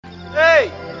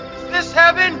this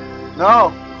heaven?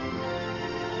 No.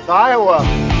 It's Iowa.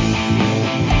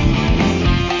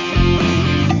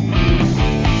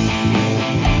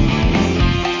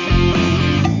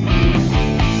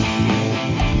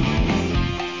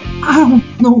 I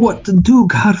don't know what to do,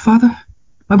 Godfather.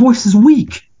 My voice is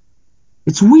weak.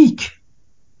 It's weak.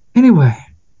 Anyway,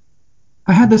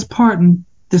 I had this part in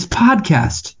this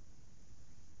podcast.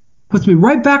 Puts me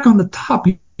right back on the top,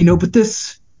 but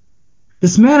this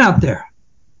man out there,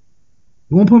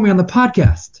 he won't put me on the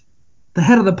podcast. The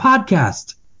head of the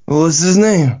podcast. What's his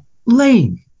name?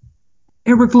 Lane.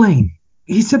 Eric Lane.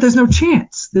 He said there's no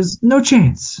chance. There's no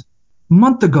chance. A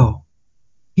month ago,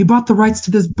 he bought the rights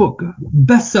to this book, a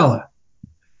bestseller.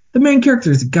 The main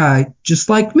character is a guy just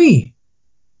like me.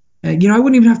 And, I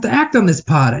wouldn't even have to act on this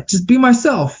pod. I'd just be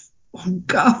myself. Oh,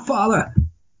 Godfather,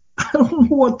 I don't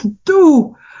know what to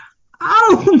do. I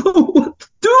don't know what to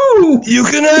do. You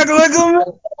can act like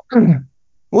a man.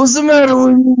 What's the matter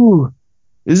with you?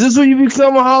 Is this when you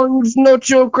become a Hollywood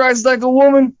no-chill Christ like a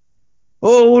woman?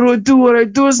 Oh, what do I do? What I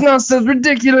do is nonsense,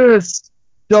 ridiculous.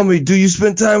 Tell me, do you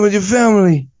spend time with your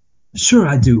family? Sure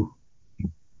I do.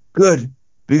 Good,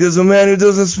 because a man who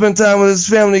doesn't spend time with his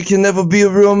family can never be a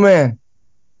real man.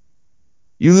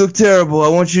 You look terrible. I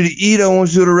want you to eat. I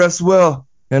want you to rest well.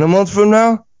 And a month from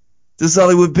now, this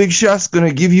Hollywood big shot's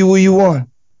gonna give you what you want.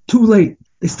 Too late.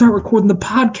 They start recording the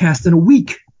podcast in a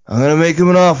week. I'm gonna make him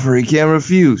an offer he can't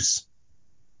refuse.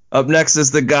 Up next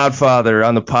is The Godfather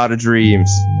on the Pot of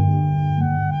Dreams.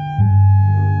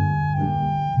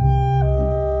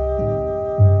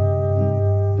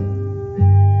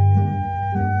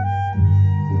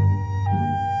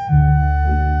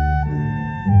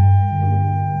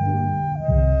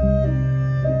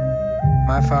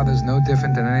 My father's no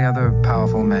different than any other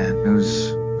powerful man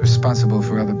who's responsible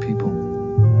for other people.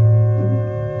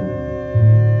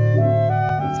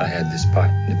 If I had this part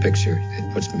in the picture,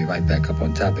 it puts me right back up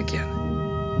on top again.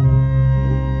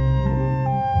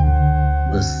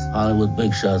 This Hollywood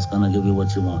big shot's gonna give you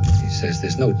what you want. He says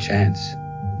there's no chance.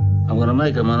 I'm gonna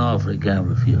make him an offer he can't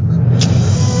refuse.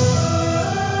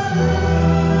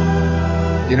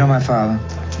 You know my father.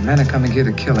 Men are coming here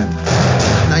to kill him.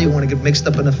 Now you want to get mixed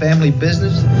up in the family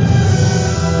business?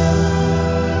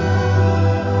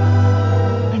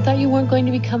 I thought you weren't going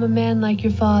to become a man like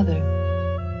your father.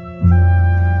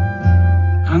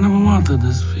 I never wanted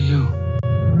this for you.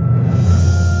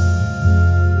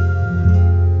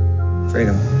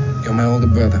 Fredo, you're my older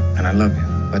brother, and I love you.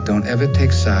 But don't ever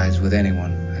take sides with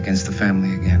anyone against the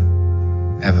family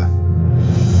again. Ever.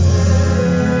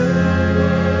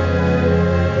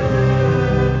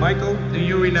 Michael, do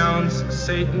you renounce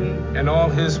Satan and all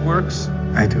his works?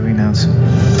 I do renounce him.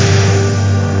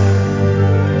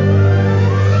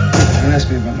 Don't ask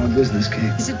me about my business,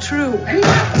 Kate. Is it true?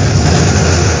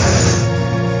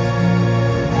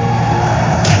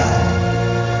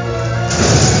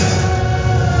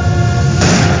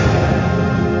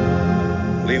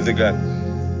 Leave the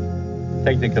gun.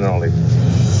 Take the cannoli.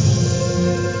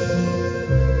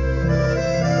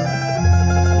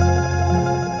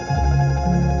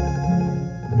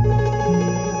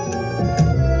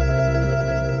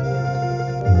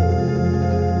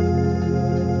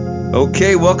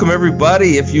 Okay, welcome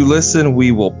everybody. If you listen,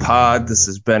 we will pod. This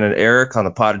is Ben and Eric on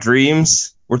the Pot of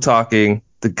Dreams. We're talking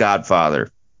The Godfather.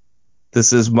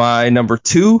 This is my number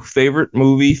 2 favorite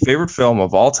film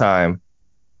of all time.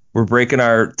 We're breaking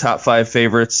our top 5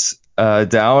 favorites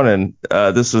down, and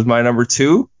this was my number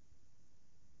 2.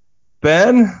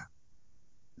 Ben,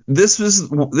 this is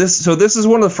one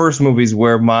of the first movies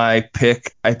where my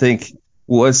pick, I think,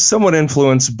 was somewhat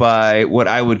influenced by what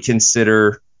I would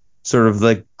consider sort of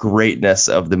the greatness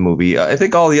of the movie. I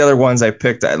think all the other ones I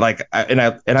picked, I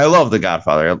love The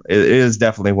Godfather. It is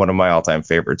definitely one of my all-time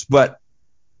favorites, but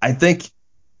I think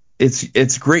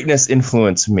its greatness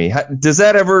influenced me. Does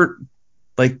that ever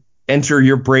enter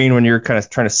your brain when you're kind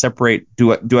of trying to separate?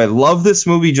 Do I love this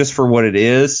movie just for what it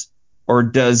is, or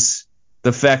does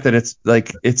the fact that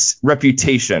its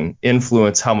reputation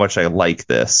influence how much I like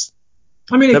this?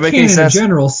 I mean, it can in a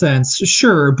general sense,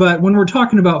 sure, but when we're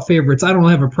talking about favorites, I don't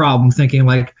have a problem thinking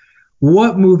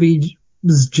what movie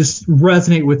just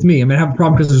resonate with me. I mean, I have a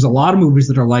problem because there's a lot of movies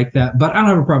that are like that, but I don't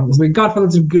have a problem. I mean,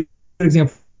 Godfather's a good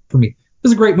example for me.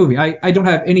 It's a great movie. I don't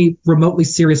have any remotely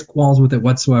serious qualms with it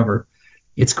whatsoever.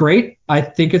 It's great. I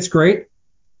think it's great.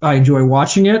 I enjoy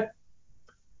watching it.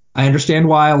 I understand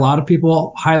why a lot of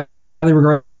people highly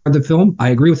regard the film. I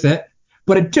agree with it.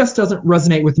 But it just doesn't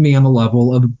resonate with me on the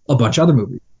level of a bunch of other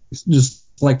movies. Just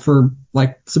for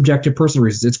subjective personal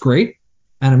reasons. It's great,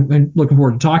 and I'm looking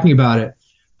forward to talking about it.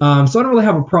 So I don't really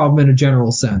have a problem in a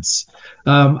general sense.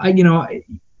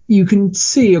 you can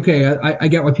see, okay, I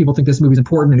get why people think this movie's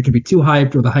important and it can be too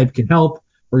hyped, or the hype can help,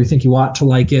 or you think you ought to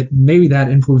like it. Maybe that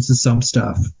influences some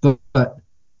stuff. But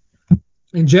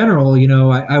in general,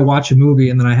 I watch a movie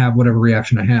and then I have whatever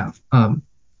reaction I have. And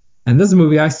this is a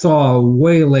movie I saw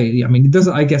way late. I mean,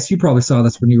 I guess you probably saw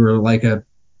this when you were like a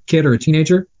kid or a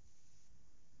teenager.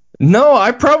 No,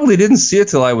 I probably didn't see it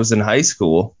till I was in high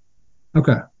school.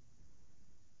 Okay.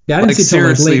 Yeah, I didn't see it till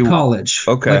like late college.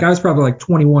 Okay. Like I was probably like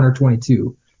 21 or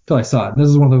 22 till I saw it. This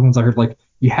is one of the ones I heard like,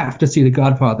 you have to see The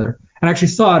Godfather. And I actually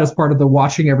saw it as part of the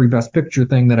watching every Best Picture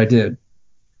thing that I did.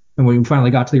 And when we finally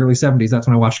got to the early 70s, that's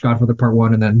when I watched Godfather Part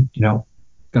 1 and then,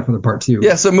 Godfather Part 2.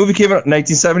 Yeah, so the movie came out in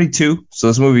 1972. So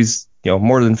this movie's,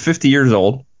 more than 50 years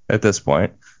old at this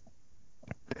point.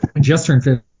 It just turned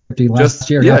 50 last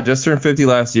year. Yeah, just turned 50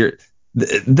 last year.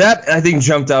 That, I think,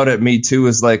 jumped out at me, too,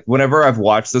 is like whenever I've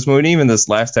watched this movie, and even this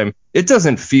last time, it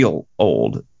doesn't feel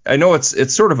old. I know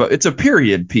it's sort of it's a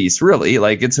period piece, really.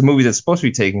 Like, it's a movie that's supposed to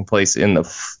be taking place in the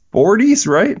 40s,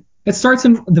 right? It starts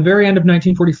in the very end of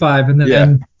 1945, and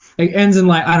then it ends in,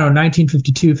 like, I don't know,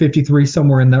 1952, 53,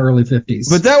 somewhere in the early 50s.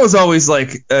 But that was always,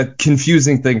 like, a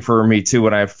confusing thing for me, too,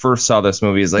 when I first saw this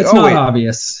movie. It's like, it's not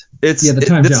obvious. This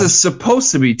is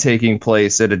supposed to be taking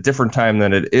place at a different time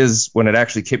than it is when it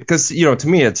actually came. Because, to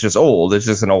me, it's just old. It's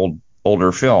just an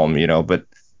older film, but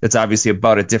it's obviously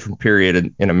about a different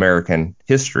period in American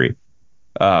history.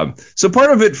 So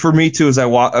part of it for me, too, is I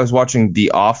was watching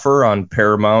The Offer on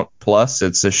Paramount Plus.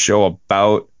 It's a show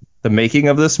about the making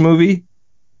of this movie.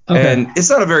 Okay. And it's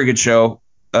not a very good show.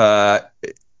 I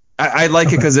like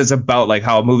it because it's about like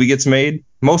how a movie gets made.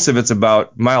 Most of it's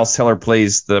about Miles Teller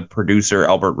plays the producer,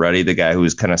 Albert Ruddy, the guy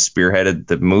who's kind of spearheaded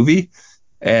the movie.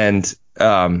 And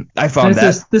I found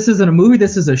this isn't a movie.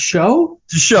 This is a show.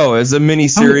 It's a show. It's a mini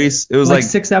series. It was like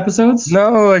 6 episodes.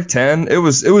 No, like 10. It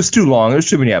was too long. It was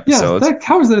too many episodes. Yeah.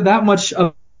 How is there that much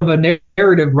of a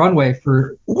narrative runway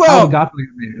for? How it got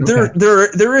made? Okay.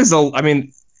 There is a. I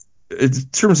mean, in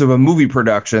terms of a movie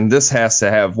production, this has to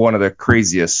have one of the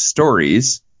craziest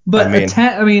stories. But a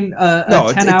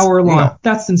 10-hour long. No,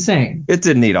 that's insane. It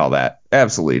didn't need all that.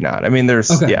 Absolutely not. I mean,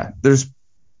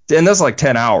 and that's like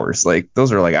 10 hours. Like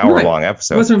those are like hour-long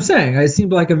episodes. That's what I'm saying. It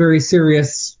seemed like a very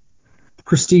serious,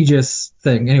 prestigious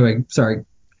thing. Anyway, sorry.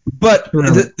 But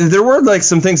there were like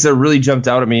some things that really jumped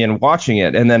out at me in watching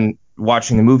it, and then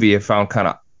watching the movie, I found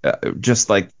kind of just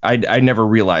like I never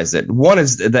realized it. One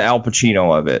is the Al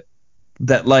Pacino of it,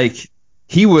 that like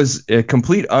he was a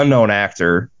complete unknown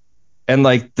actor. And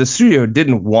like the studio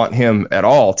didn't want him at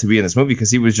all to be in this movie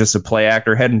because he was just a play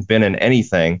actor, hadn't been in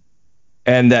anything.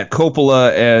 And that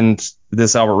Coppola and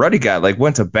this Albert Ruddy guy like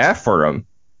went to bat for him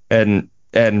and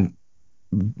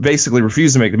basically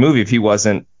refused to make the movie if he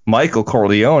wasn't Michael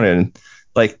Corleone. And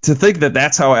like to think that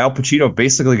that's how Al Pacino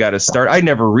basically got his start. I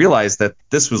never realized that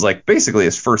this was like basically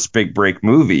his first big break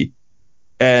movie.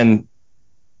 And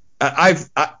I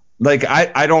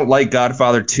don't like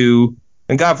Godfather 2,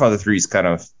 and Godfather 3 is kind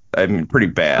of, pretty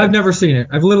bad. I've never seen it.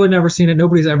 I've literally never seen it.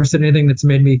 Nobody's ever said anything that's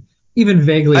made me even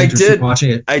vaguely interested in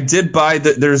watching it. I did buy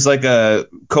that. There's like a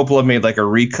Coppola made like a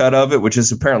recut of it, which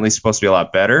is apparently supposed to be a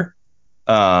lot better.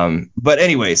 But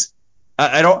anyways,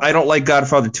 I don't like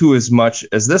Godfather 2 as much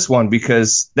as this one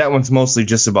because that one's mostly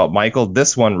just about Michael.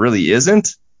 This one really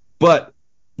isn't. But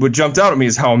what jumped out at me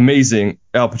is how amazing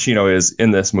Al Pacino is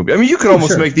in this movie. I mean, you could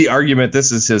almost make the argument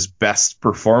this is his best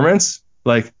performance.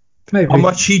 Like, maybe. How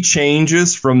much he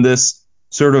changes from this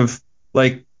sort of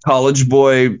like college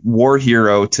boy war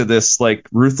hero to this like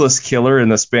ruthless killer in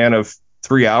the span of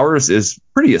 3 hours is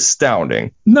pretty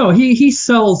astounding. No, he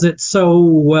sells it so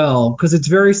well because it's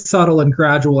very subtle and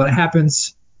gradual, and it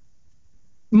happens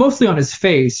mostly on his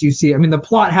face. You see, I mean, the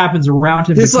plot happens around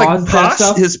him. His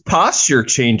his posture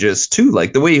changes too,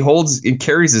 like the way he holds and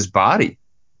carries his body.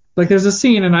 Like there's a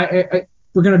scene, and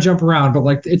we're gonna jump around, but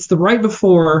like it's the right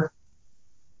before.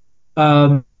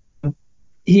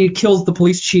 He kills the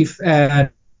police chief and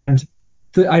I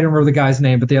don't remember the guy's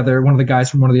name, but one of the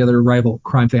guys from one of the other rival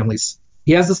crime families.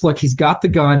 He has this look. He's got the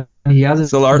gun. He has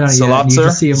his Salazzo.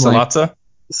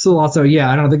 Yeah,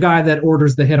 I don't know, the guy that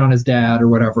orders the hit on his dad or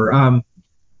whatever.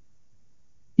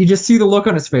 You just see the look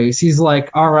on his face. He's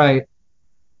like, all right,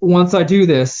 once I do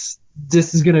this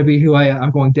is going to be who I am.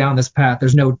 I'm going down this path.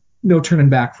 There's no turning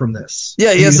back from this.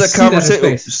 Yeah, he has that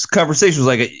conversation. Was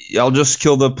like, I'll just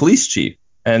kill the police chief.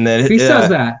 And then he says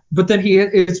that, but then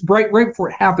it's right before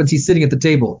it happens. He's sitting at the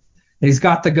table and he's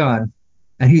got the gun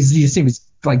and you see him, he's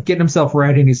like getting himself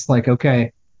ready and he's like,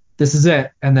 okay, this is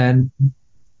it. And then,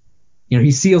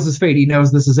 he seals his fate. He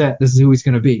knows this is it. This is who he's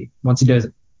going to be once he does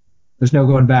it. There's no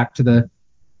going back to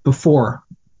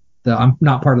I'm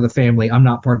not part of the family. I'm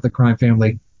not part of the crime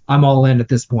family. I'm all in at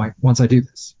this point once I do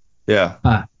this. Yeah.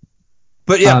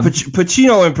 But yeah,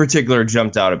 Pacino in particular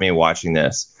jumped out at me watching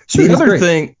this. Sure, the other great.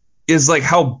 thing is like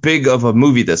how big of a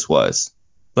movie this was.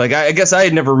 Like, I guess I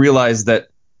had never realized that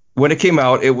when it came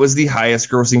out, it was the highest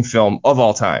grossing film of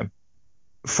all time.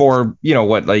 For,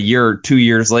 a year or 2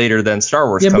 years later than Star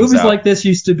Wars comes out. Yeah, movies like this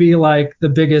used to be like the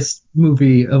biggest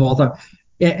movie of all time.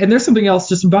 And there's something else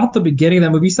just about the beginning of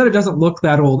that movie. You said it doesn't look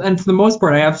that old. And for the most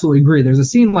part, I absolutely agree. There's a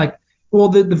scene like,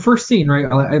 the first scene, right?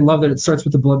 I love that it starts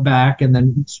with the blood back and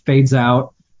then fades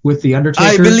out with the Undertaker.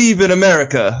 I believe in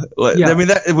America. Yeah. I mean,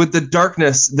 that with the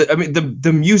darkness,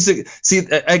 the music. See,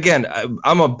 again,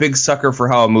 I'm a big sucker for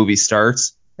how a movie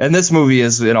starts. And this movie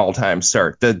is an all-time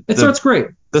start. It starts great.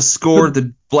 The score,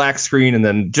 the black screen, and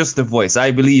then just the voice.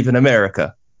 I believe in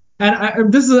America.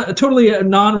 And this is a totally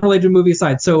non-related movie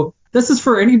aside. So this is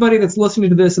for anybody that's listening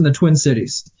to this in the Twin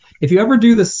Cities. If you ever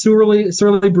do the Surly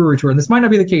Brewery tour, and this might not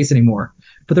be the case anymore,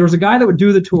 but there was a guy that would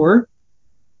do the tour,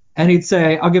 and he'd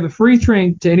say, I'll give a free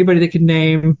drink to anybody that can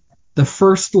name the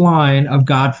first line of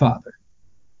Godfather.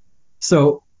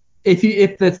 So if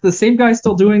it's the same guy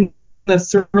still doing the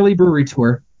Surly Brewery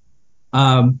tour,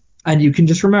 and you can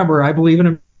just remember, I believe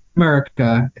in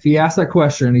America. If you ask that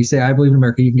question and you say, I believe in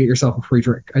America, you can get yourself a free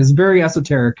drink. It's very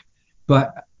esoteric,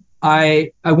 but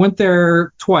I went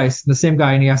there twice, the same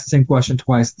guy, and he asked the same question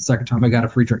twice. The second time I got a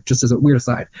free drink, just as a weird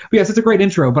aside. But yes, it's a great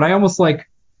intro, but I almost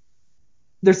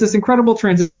there's this incredible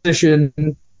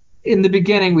transition. In the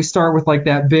beginning, we start with like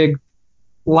that big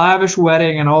lavish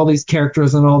wedding and all these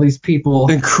characters and all these people.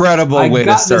 Incredible way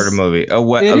to start a movie.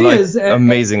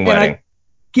 Amazing wedding.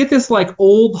 Get this like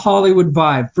old Hollywood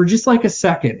vibe for just like a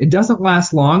second. It doesn't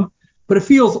last long, but it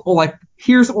feels like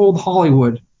here's old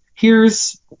Hollywood.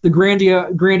 Here's the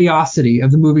grandiosity of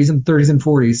the movies in the 30s and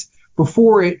 40s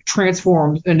before it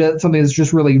transforms into something that's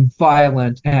just really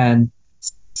violent and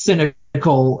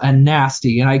cynical and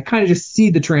nasty. And I kind of just see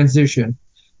the transition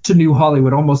to new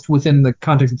Hollywood almost within the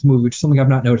context of the movie, which is something I've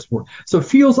not noticed before. So it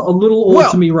feels a little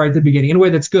old to me right at the beginning in a way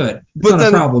that's good. It's not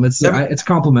a problem. It's a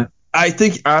compliment. I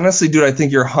think, honestly, dude, I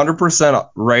think you're 100%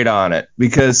 right on it,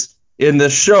 because in the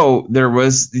show, there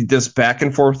was this back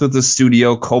and forth with the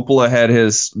studio. Coppola had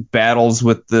his battles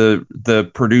with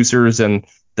the producers and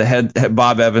the head,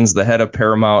 Bob Evans, the head of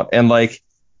Paramount. And like,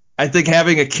 I think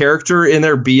having a character in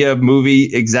there be a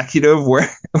movie executive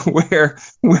where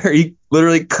he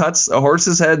literally cuts a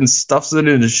horse's head and stuffs it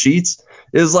into sheets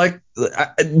is like,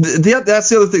 that's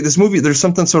the other thing. This movie, there's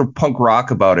something sort of punk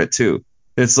rock about it too.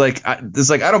 It's like I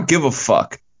don't give a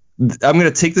fuck. I'm going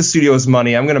to take the studio's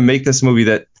money. I'm going to make this movie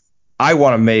that I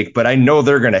want to make, but I know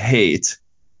they're going to hate.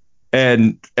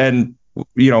 And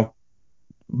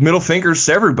middle fingers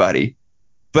to everybody.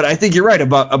 But I think you're right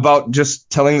about just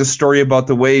telling the story about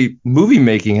the way movie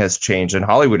making has changed and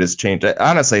Hollywood has changed.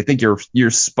 Honestly, I think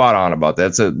you're spot on about that.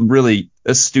 It's a really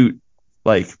astute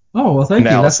thank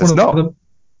analysis. You. That's one of the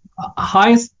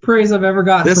highest praise I've ever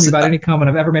gotten from you about any comment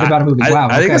I've ever made about a movie. Wow.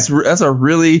 I think that's a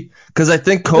really, because I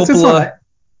think Coppola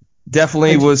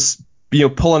definitely was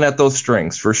pulling at those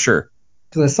strings for sure.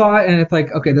 Because I saw it and it's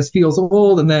like, okay, this feels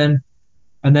old, and then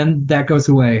that goes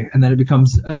away, and then it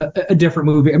becomes a different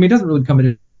movie. I mean, it doesn't really become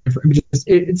a different. I mean,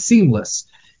 it's seamless.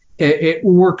 It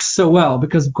works so well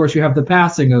because, of course, you have the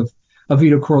passing of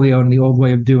Vito Corleone and the old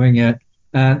way of doing it,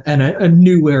 and a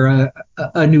new era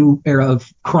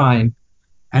of crime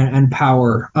and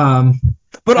power.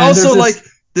 But also like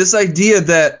this idea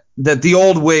that the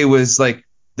old way was like,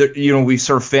 we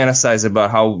sort of fantasize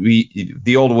about how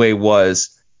the old way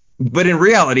was. But in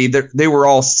reality, they were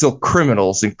all still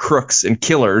criminals and crooks and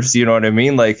killers. You know what I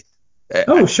mean? Like,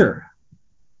 sure.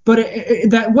 But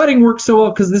that wedding works so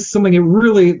well because this is something it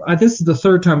really. This is the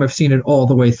third time I've seen it all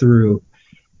the way through,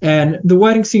 and the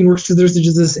wedding scene works because there's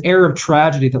just this air of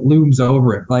tragedy that looms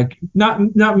over it. Like not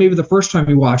maybe the first time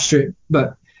you watched it,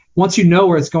 but once you know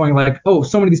where it's going, like, oh,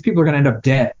 so many of these people are going to end up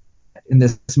dead in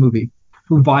this movie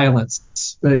through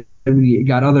violence. We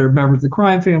got other members of the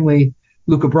crime family.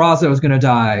 Luca Brasi is going to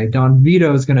die. Don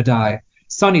Vito is going to die.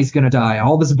 Sonny's going to die.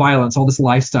 All this violence, all this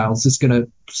lifestyle is just going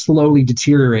to slowly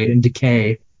deteriorate and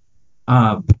decay.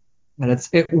 And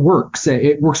it works.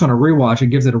 It works on a rewatch. It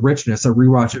gives it a richness, a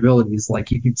rewatchability. It's like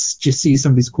you can just see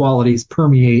some of these qualities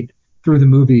permeate through the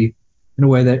movie in a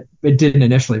way that it didn't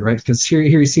initially, right? Because here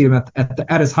you see him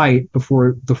at his height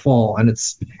before the fall, and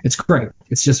it's great.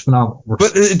 It's just phenomenal.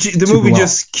 But the movie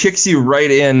just kicks you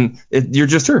right in. You're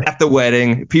just at the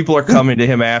wedding. People are coming to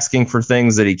him asking for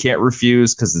things that he can't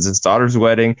refuse because it's his daughter's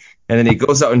wedding, and then he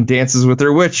goes out and dances with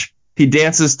her, which he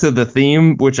dances to the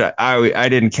theme, which I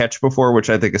didn't catch before, which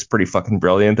I think is pretty fucking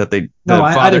brilliant. That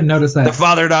I didn't notice that. The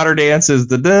father-daughter dance is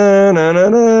the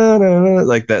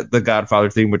like that, the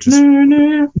Godfather theme, which is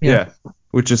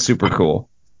which is super cool.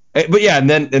 But yeah, and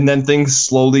then things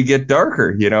slowly get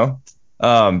darker, you know.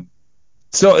 But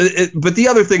the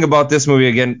other thing about this movie,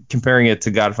 again, comparing it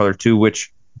to Godfather 2,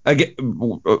 which again,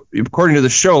 according to the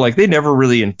show, like they never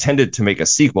really intended to make a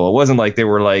sequel. It wasn't like they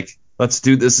were like, let's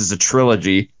do this as a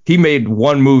trilogy. He made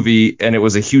one movie and it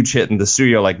was a huge hit, and the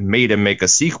studio like made him make a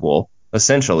sequel,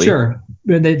 essentially. Sure,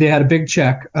 they had a big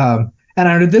check. And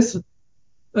I did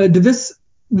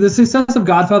the success of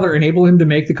Godfather enable him to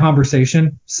make The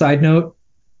Conversation? Side note,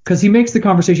 because he makes The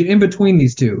Conversation in between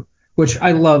these two, which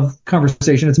I love.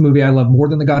 Conversation, it's a movie I love more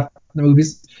than the Godfather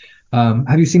movies.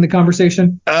 Have you seen The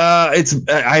Conversation?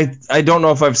 I don't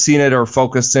know if I've seen it or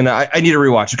focused in it. I need to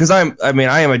rewatch it because I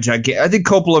am a gigantic. I think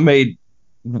Coppola made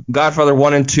Godfather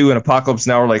 1 and 2 and Apocalypse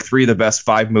Now are like 3 of the best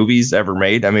 5 movies ever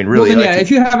made. I mean, really. Well, then,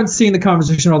 if you haven't seen The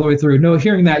Conversation all the way through,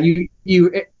 hearing that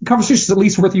Conversation is at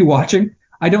least worth you watching.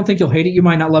 I don't think you'll hate it. You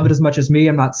might not love it as much as me.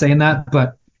 I'm not saying that,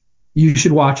 but you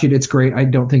should watch it. It's great. I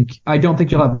don't think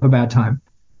you'll have a bad time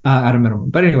at a minimum.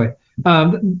 But anyway.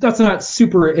 That's not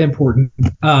super important.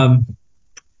 I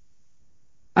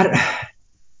don't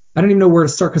even know where to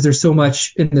start because there's so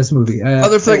much in this movie.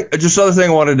 Other thing I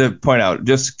wanted to point out,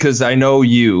 just because I know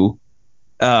you,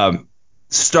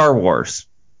 Star Wars.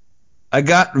 I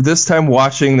got this time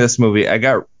watching this movie, I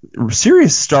got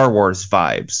serious Star Wars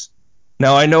vibes.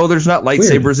 Now I know there's not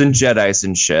lightsabers and Jedis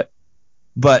and shit,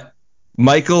 but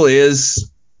Michael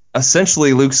is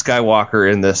essentially Luke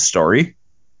Skywalker in this story.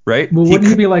 Right? Well, wouldn't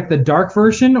he be like the dark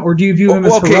version, or do you view him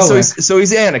as heroic? Okay, so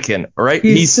he's Anakin, right?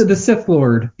 He's the Sith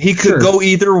Lord. He could go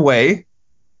either way,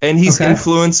 and he's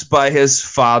influenced by his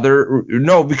father.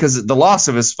 No, because the loss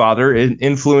of his father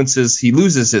influences. He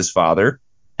loses his father,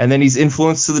 and then he's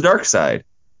influenced to the dark side,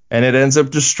 and it ends up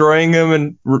destroying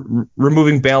him and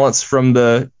removing balance from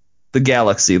the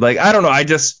galaxy. Like, I don't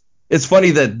know. It's funny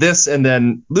that this and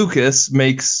then Lucas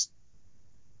makes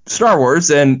Star Wars,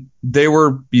 and they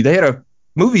had a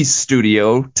movie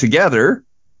studio together,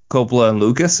 Coppola and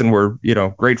Lucas, and were,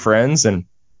 great friends, and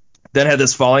then had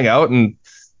this falling out. And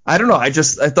I don't know. I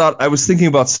thought I was thinking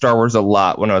about Star Wars a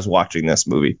lot when I was watching this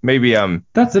movie. Maybe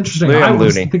that's interesting. I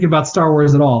wasn't thinking about Star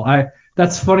Wars at all.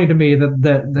 That's funny to me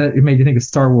that it made you think of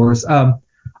Star Wars. I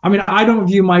mean, I don't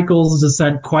view Michael's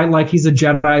descent quite like he's a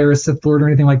Jedi or a Sith Lord or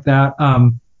anything like that.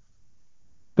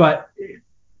 But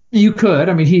you could.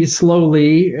 I mean, he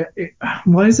slowly.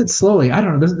 Why is it slowly? I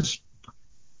don't know.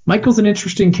 Michael's an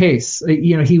interesting case.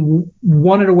 He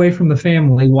wanted away from the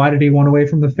family. Why did he want away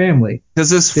from the family? Because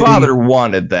his father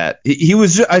wanted that. He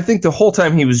was. I think the whole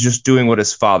time he was just doing what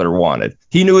his father wanted.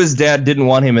 He knew his dad didn't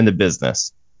want him in the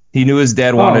business. He knew his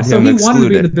dad wanted him excluded. So he wanted to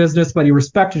be in the business, but he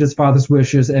respected his father's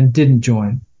wishes and didn't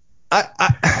join.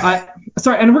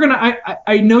 Sorry, and we're gonna.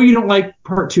 I know you don't like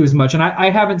part 2 as much, and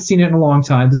I haven't seen it in a long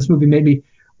time. This movie made me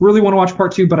really want to watch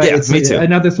part 2, but it's me too.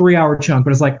 Another 3-hour chunk.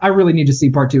 But it's like I really need to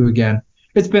see part 2 again.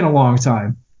 It's been a long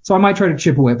time, so I might try to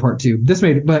chip away at part 2. This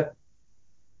made it, but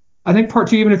I think part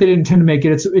 2, even if they didn't intend to make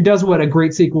it, it does what a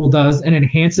great sequel does and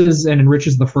enhances and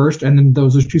enriches the first, and then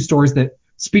those are 2 stories that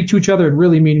speak to each other in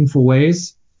really meaningful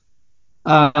ways.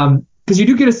 Because you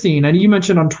do get a scene, and you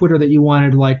mentioned on Twitter that you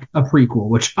wanted like a prequel,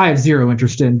 which I have zero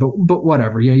interest in, but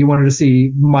whatever. You wanted to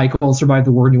see Michael survive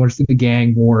the war, and you wanted to see the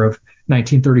gang war of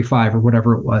 1935 or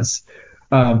whatever it was.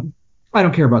 I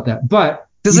don't care about that, but.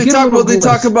 Because they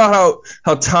talk about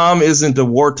how Tom isn't a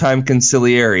wartime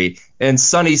consigliere, and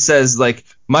Sonny says, like,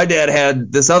 my dad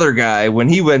had this other guy when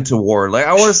he went to war. Like,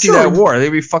 I want to see that war.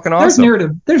 They'd be fucking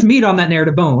awesome. There's meat on that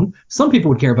narrative bone. Some people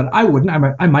would care, but I wouldn't.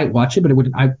 I might watch it, but it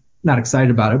wouldn't. I'm not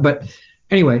excited about it. But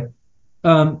anyway,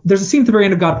 there's a scene at the very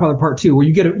end of Godfather Part 2 where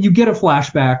you get a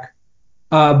flashback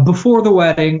before the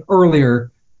wedding,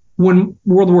 earlier, when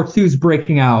World War II is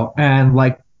breaking out, and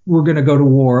like, we're going to go to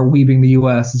war. We being the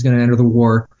U.S. is going to enter the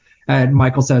war. And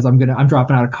Michael says, I'm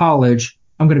dropping out of college.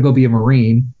 I'm going to go be a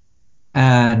Marine.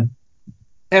 And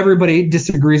everybody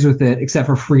disagrees with it except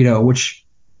for Fredo, which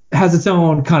has its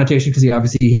own connotation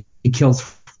because he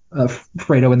kills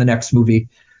Fredo in the next movie.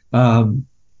 But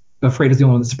Fredo's the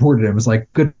only one that supported him. It was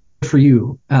like, good for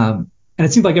you. And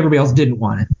it seemed like everybody else didn't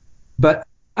want it. But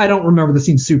I don't remember the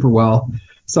scene super well.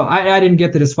 So I didn't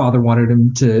get that his father wanted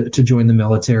him to join the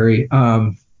military.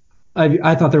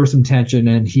 I thought there was some tension,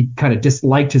 and he kind of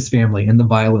disliked his family and the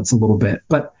violence a little bit.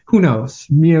 But who knows?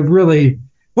 Really,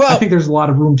 I think there's a lot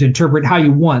of room to interpret how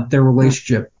you want their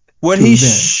relationship. When he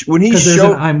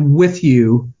showed, I'm with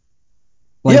you.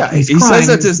 Like, he says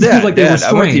that to his dad. Like,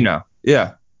 I'm with you now.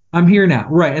 Yeah. I'm here now,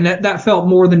 right? And that felt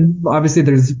more than obviously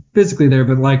there's physically there,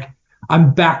 but like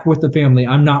I'm back with the family.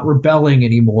 I'm not rebelling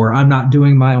anymore. I'm not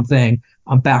doing my own thing.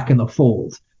 I'm back in the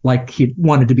fold. Like he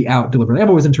wanted to be out deliberately. I've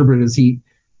always interpreted it as he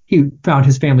found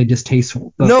his family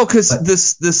distasteful. No, because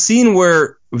the scene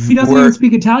where he doesn't even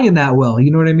speak Italian that well.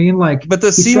 You know what I mean? Like, but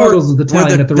the scene struggles with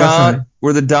Italian at the restaurant,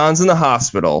 where the Don's in the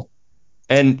hospital,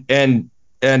 and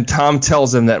Tom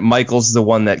tells him that Michael's the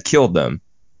one that killed them.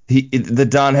 The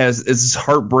Don it's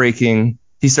heartbreaking.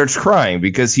 He starts crying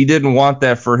because he didn't want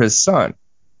that for his son.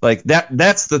 Like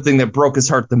that's the thing that broke his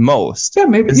heart the most. Yeah,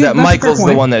 maybe that Michael's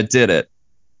the one that did it.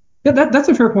 Yeah, that's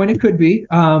a fair point. It could be.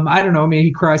 I don't know. I mean,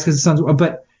 he cries because his son's,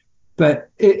 but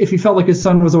if he felt like his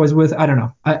son was always with, I don't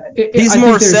know. He's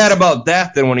more sad about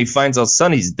that than when he finds out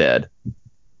Sonny's dead.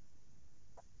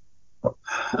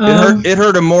 It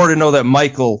hurt him more to know that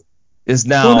Michael is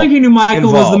now. Well, I think he knew Michael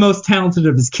involved. Was the most talented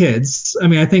of his kids. I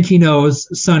mean, I think he knows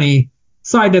Sonny.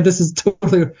 Side note, this is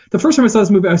totally the first time I saw this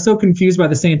movie. I was so confused by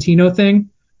the Santino thing.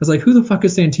 I was like, who the fuck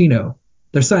is Santino?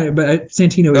 They're Sonny, but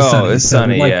Santino is Sonny. Oh, it's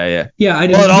Sonny. Like, yeah. Yeah, I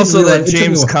didn't. Well, and also that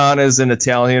James Caan is an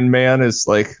Italian man is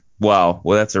like, wow.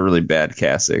 Well, that's a really bad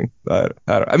casting. I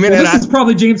mean, this is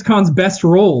probably James Caan's best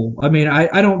role. I mean,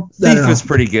 I don't. Thief is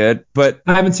pretty good, but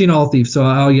I haven't seen all Thief, so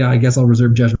I guess I'll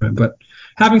reserve judgment. But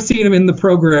having seen him in the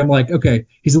program, like, okay,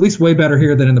 he's at least way better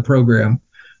here than in the program.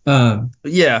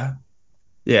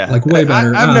 Yeah, like way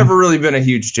better. I've never really been a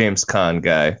huge James Caan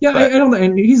guy. Yeah, I don't.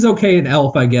 And he's okay in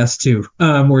Elf, I guess, too,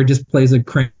 where he just plays a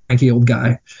cranky old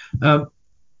guy. But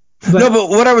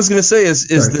what I was gonna say is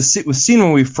the scene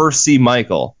when we first see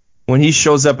Michael, when he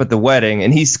shows up at the wedding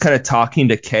and he's kind of talking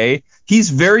to Kay. He's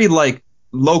very like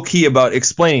low key about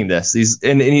explaining this.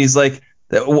 He's like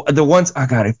the ones. Oh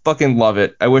God, I fucking love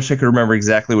it. I wish I could remember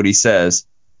exactly what he says,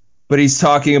 but he's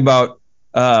talking about.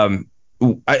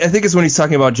 I think it's when he's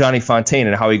talking about Johnny Fontaine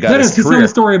and how he got his career. He's telling a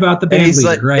story about the band leader,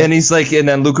 like, right? And he's like, and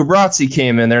then Luca Brasi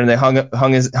came in there and they hung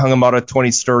him out a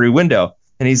 20-story window.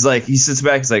 And he's like, he sits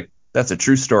back, he's like, that's a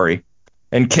true story.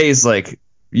 And Kay's like,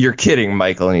 you're kidding,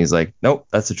 Michael. And he's like, nope,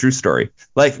 that's a true story.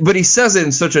 Like, but he says it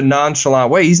in such a nonchalant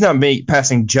way. He's not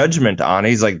passing judgment on it.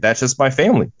 He's like, that's just my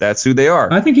family. That's who they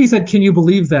are. I think he said, can you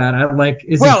believe that?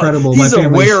 Incredible. He's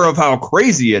aware of how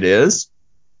crazy it is.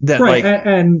 That, right,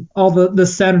 and all the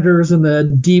senators and the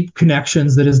deep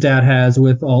connections that his dad has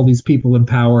with all these people in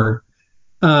power.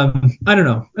 I don't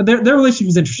know. Their relationship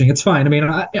is interesting. It's fine. I mean,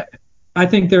 I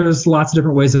think there's lots of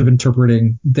different ways of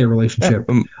interpreting their relationship.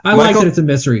 I like that it's a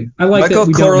mystery. I like Michael that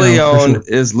we Corleone don't know for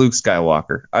sure. is Luke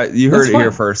Skywalker. You heard it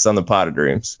here first on the Pot of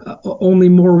Dreams. Only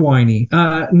more whiny.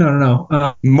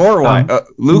 No. More whiny.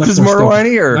 Luke is more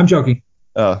whiny, or I'm joking.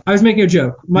 I was making a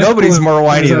joke. Nobody's more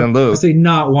whiny than Luke. I say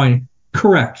not whiny.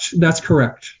 Correct. That's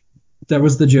correct. That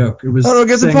was the joke. It was. I don't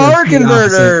get the power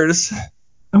converters.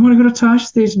 I want to go to Tosh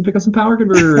Station to pick up some power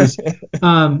converters.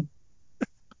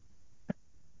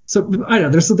 So I know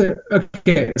there's something.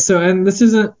 Okay. So and this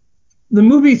isn't the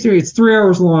movie theory. It's 3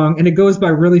 hours long and it goes by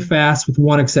really fast with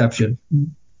one exception. Do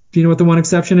you know what the one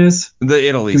exception is? The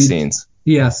Italy scenes.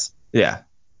 Yes. Yeah.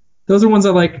 Those are ones I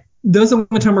like. Those are the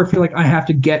only time where I feel like I have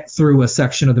to get through a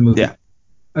section of the movie. Yeah.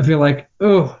 I feel like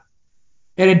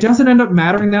and it doesn't end up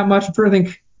mattering that much. I'm trying to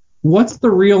think, what's the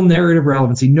real narrative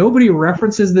relevancy? Nobody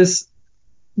references this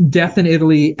death in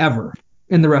Italy ever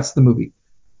in the rest of the movie.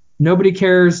 Nobody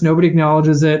cares. Nobody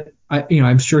acknowledges it.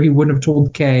 I'm sure he wouldn't have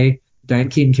told Kay, Diane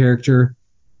Keaton character.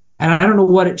 And I don't know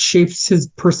what it shapes his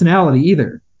personality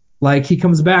either. Like he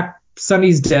comes back,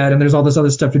 Sonny's dead, and there's all this other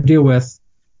stuff to deal with.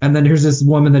 And then here's this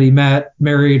woman that he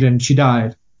married, and she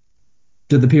died.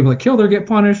 Did the people that killed her get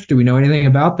punished? Do we know anything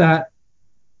about that?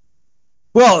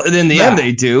 Well, in the end,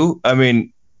 they do. I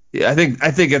mean, I think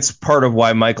it's part of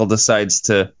why Michael decides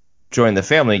to join the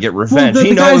family and get revenge.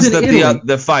 He knows that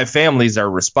the 5 families are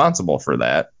responsible for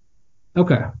that.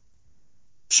 Okay.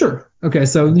 Sure. Okay,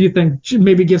 so you think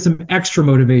maybe give some extra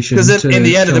motivation. Because in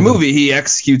the end of the movie, he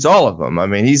executes all of them. I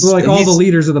mean, he's all the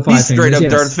leaders of the 5 families. He's straight up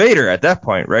Darth Vader at that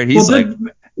point, right? He's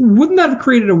wouldn't that have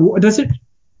created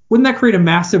Wouldn't that create a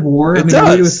massive war? It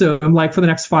does. To assume, like, for the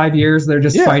next 5 years, they're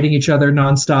just fighting each other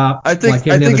nonstop. I think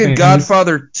in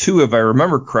Godfather 2, if I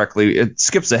remember correctly, it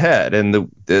skips ahead,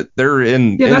 and they're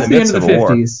in that's the midst end of of the a war.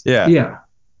 50s.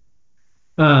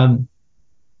 Yeah.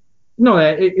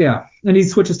 And he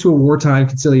switches to a wartime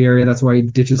conciliary. That's why he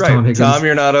ditches Tom Higgins. Tom,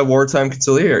 you're not a wartime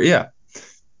conciliary. Yeah.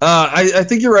 I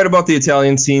think you're right about the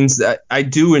Italian scenes. I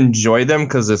do enjoy them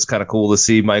because it's kind of cool to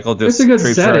see Michael just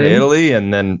traipse around Italy,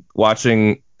 and then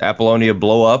watching Apollonia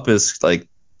blow up is like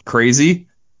crazy.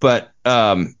 But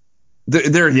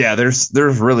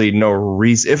there's really no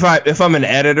reason. If I'm an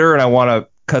editor and I want to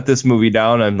cut this movie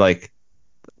down, I'm like,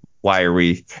 why are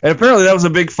we? And apparently that was a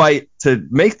big fight to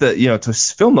make to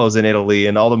film those in Italy,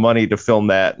 and all the money to film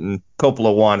that. And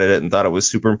Coppola wanted it and thought it was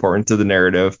super important to the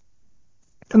narrative.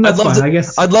 And that's fine, I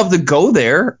guess. I'd love to go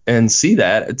there and see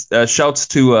that. Shouts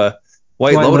to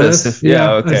White Lotus.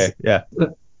 Okay.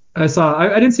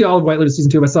 I didn't see all of White Lotus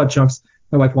season 2, but I saw chunks.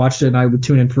 My wife watched it, and I would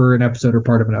tune in for an episode or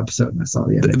part of an episode, and I saw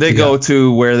the ending. They go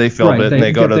to where they filmed it, and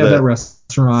they go to that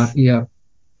restaurant. Yeah,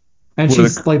 and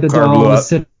she's like the doll is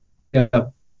sitting. Yeah,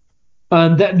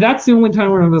 that's the only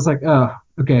time where I was like, oh,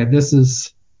 okay,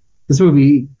 this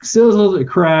movie still it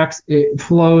cracks, it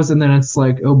flows, and then it's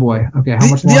like, oh boy, okay, how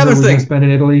much longer are we going to spend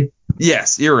in Italy?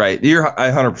 Yes, you're right. You're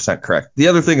 100% correct. The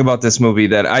other thing about this movie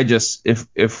that I just if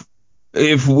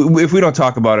we don't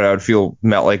talk about it, I would feel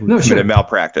like we committed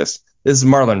malpractice. Is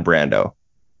Marlon Brando.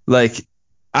 Like,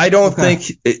 I don't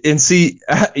think, and see,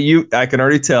 I can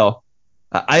already tell.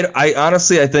 I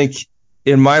honestly, I think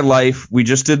in my life, we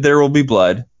just did There Will Be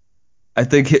Blood. I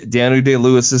think Daniel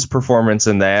Day-Lewis's performance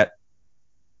in that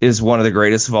is one of the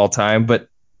greatest of all time. But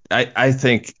I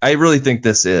really think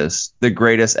this is the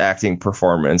greatest acting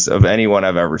performance of anyone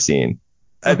I've ever seen.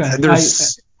 Okay.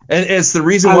 And it's the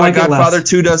reason why Godfather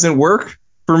 2 doesn't work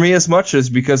for me as much, is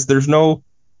because there's no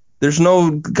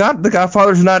God. The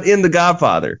Godfather's not in The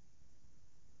Godfather.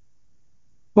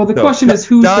 Well, the question is,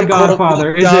 who's the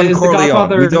Godfather? Is the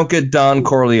Godfather? We don't get Don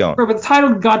Corleone. But the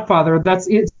title Godfather, that's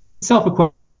itself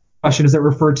a question. Is it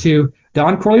referred to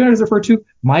Don Corleone, or is it referred to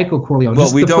Michael Corleone?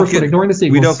 Well, we don't get ignoring the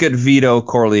sequels. We don't get Vito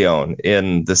Corleone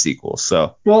in the sequels.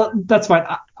 So, well, that's fine.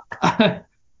 Of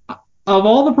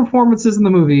all the performances in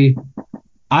the movie,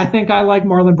 I think I like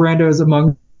Marlon Brando's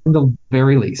among the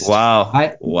very least. Wow.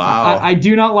 I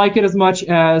do not like it as much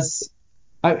as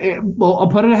I'll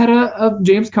put it ahead of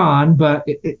James Caan, but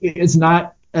it's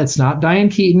not Diane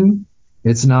Keaton.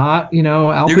 It's not, Al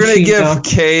Pacino. You're going to give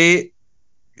Kay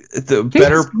the Kay's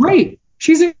better. Great.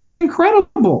 She's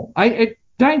incredible.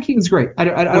 Diane Keaton's great.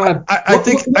 I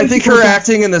think her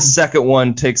acting in the second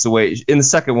one takes away. In the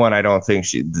second one, I don't think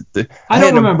she. I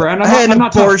don't remember. I had an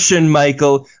abortion,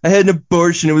 Michael. I had an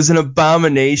abortion. It was an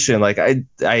abomination. Like I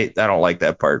don't like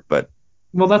that part, but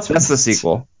that's the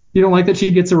sequel. You don't like that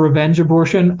she gets a revenge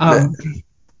abortion?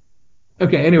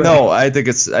 Okay. Anyway. No, I think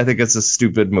it's a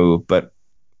stupid move, but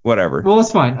whatever. Well,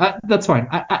 that's fine. That's fine.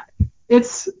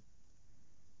 It's.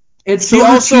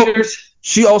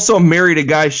 She also married a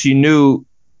guy she knew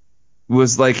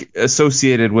was like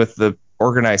associated with the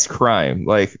organized crime.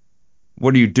 Like,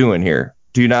 what are you doing here?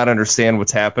 Do you not understand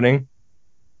what's happening?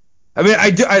 I mean,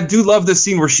 I do love the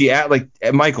scene where she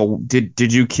Michael,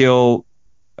 did you kill?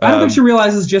 I don't think she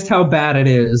realizes just how bad it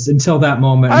is until that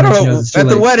moment. I don't know. At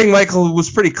the wedding, Michael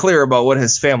was pretty clear about what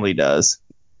his family does.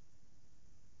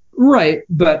 Right,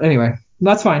 but anyway,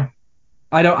 that's fine.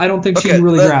 I don't think she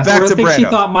really grasped. I don't think she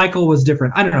thought Michael was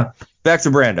different. I don't know. Back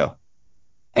to Brando.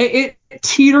 It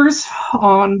teeters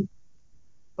on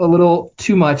a little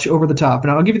too much over the top,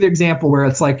 and I'll give you the example where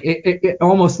it's like it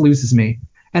almost loses me,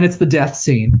 and it's the death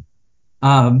scene.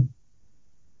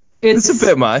 It's a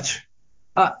bit much.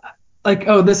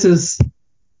 This is.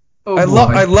 I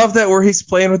love that where he's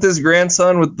playing with his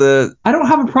grandson with the. I don't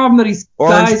have a problem that he's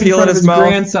orange peel in his mouth.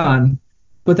 Grandson,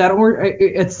 but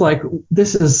it's like,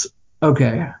 this is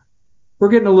okay. We're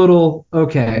getting a little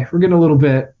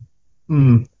bit.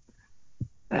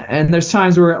 And there's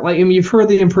times where, you've heard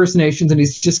the impersonations, and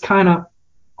he's just kind of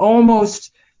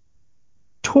almost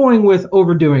toying with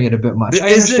overdoing it a bit much.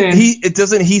 I understand.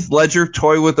 Doesn't Heath Ledger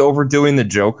toy with overdoing the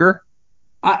Joker?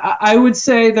 I would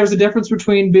say there's a difference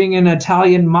between being an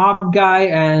Italian mob guy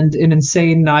and an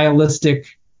insane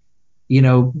nihilistic,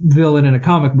 villain in a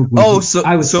comic book movie. Oh, so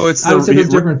it's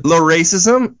the low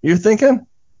racism you're thinking?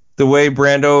 The way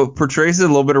Brando portrays it, a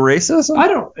little bit of racism?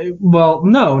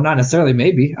 No, not necessarily,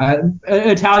 maybe.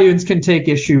 Italians can take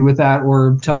issue with that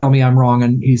or tell me I'm wrong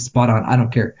and he's spot on. I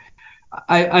don't care.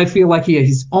 I feel like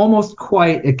he's almost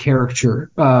quite a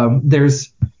caricature. There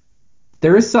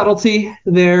is subtlety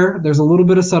there. There's a little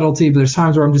bit of subtlety, but there's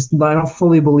times where I don't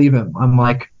fully believe him. I'm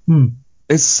like,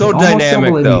 It's so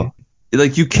dynamic, though.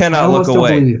 Like, you cannot look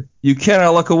away. You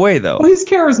cannot look away, though. Well, he's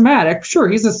charismatic. Sure,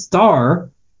 he's a star.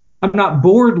 I'm not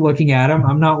bored looking at him.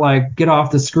 I'm not like, get off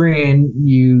the screen,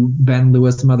 you Ben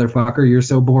Lewis motherfucker. You're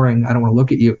so boring. I don't want to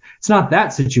look at you. It's not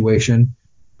that situation.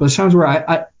 But there's times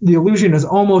where the illusion is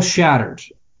almost shattered.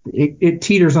 It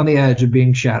teeters on the edge of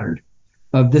being shattered.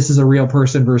 Of this is a real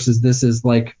person versus this is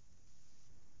like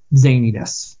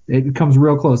zaniness. It comes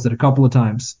real close at a couple of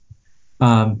times.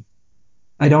 I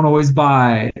don't always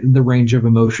buy the range of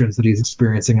emotions that he's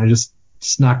experiencing.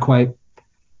 It's not quite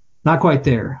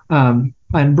there.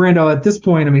 And Brando at this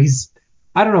point, he's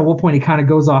I don't know at what point he kind of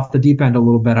goes off the deep end a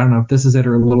little bit. I don't know if this is it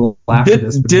or a little after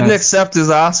this. But Didn't accept his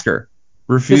Oscar.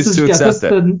 Refused to accept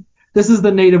it. This is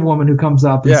the Native woman who comes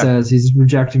up and says he's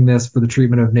rejecting this for the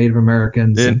treatment of Native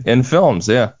Americans. In films,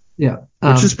 yeah. Yeah.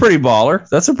 Which is pretty baller.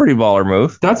 That's a pretty baller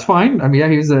move. That's fine. I mean,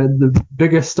 he was the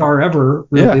biggest star ever,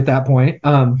 really, at that point.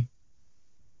 But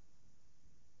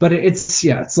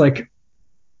it's like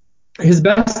his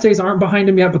best days aren't behind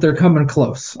him yet, but they're coming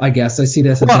close, I guess. I see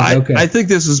this as okay. I think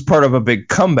this was part of a big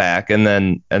comeback and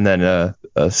then a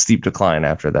steep decline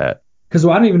after that. Because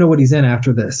I don't even know what he's in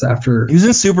after this. He was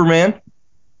in Superman.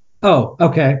 Oh,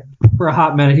 okay. For a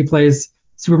hot minute, he plays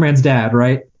Superman's dad,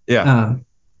 right? Yeah.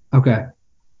 Okay.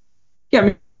 Yeah, I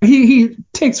mean, he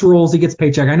takes roles. He gets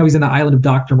paycheck. I know he's in the Island of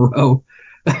Dr. Moreau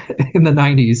in the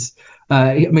 90s.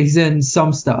 I mean, he's in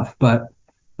some stuff, but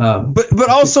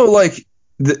also like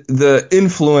the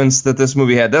influence that this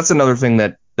movie had. That's another thing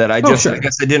that I guess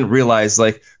I didn't realize.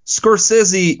 Like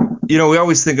Scorsese, we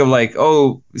always think of like,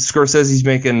 oh, Scorsese's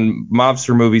making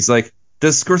mobster movies. Like,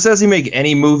 does Scorsese make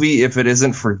any movie if it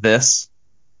isn't for this?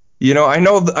 I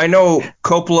know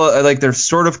Coppola, like they're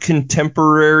sort of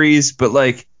contemporaries, but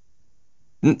like,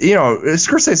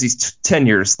 Scorsese's 10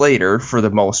 years later for the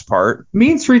most part.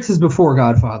 Mean Streets is before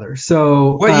Godfather.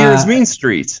 So what year is Mean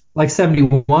Streets? Like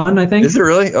 71, I think. Is it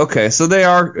really? Okay, so they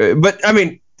are. But I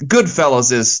mean,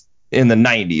 Goodfellas is in the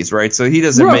 90s, right? So he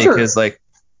doesn't make his like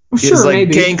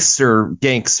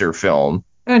gangster film.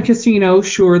 And Casino,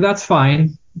 sure, that's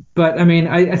fine. But I mean,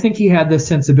 I think he had this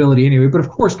sensibility anyway. But of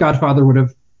course, Godfather would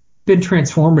have been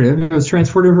transformative. It was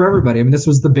transformative for everybody. I mean, this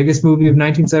was the biggest movie of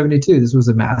 1972. This was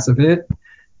a massive hit.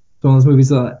 It's one of those movies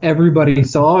that everybody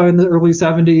saw in the early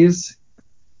 70s.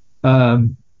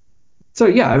 So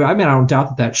yeah, I mean, I don't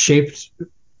doubt that shaped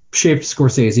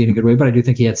Scorsese in a good way, but I do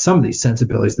think he had some of these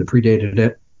sensibilities that predated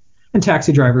it. And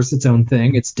Taxi Driver's its own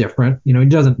thing. It's different. He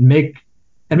doesn't make.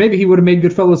 And maybe he would have made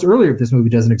Goodfellas earlier if this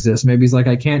movie doesn't exist. Maybe he's like,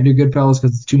 I can't do Goodfellas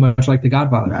because it's too much like The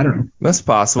Godfather. I don't know. That's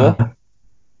possible.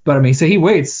 But I mean, so he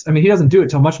waits. I mean, he doesn't do it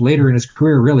till much later in his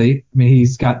career, really. I mean,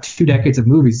 he's got 2 decades of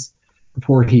movies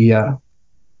before he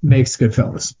makes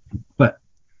Goodfellas. But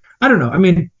I don't know. I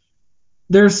mean,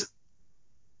 there's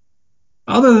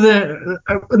other than,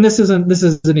 and this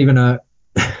isn't even a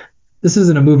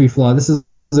movie flaw. This is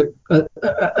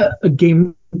a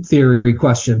game theory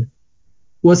question.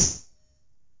 Was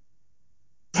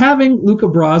having Luca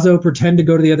Brasi pretend to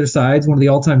go to the other side is one of the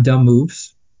all-time dumb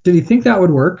moves? Did he think that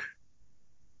would work?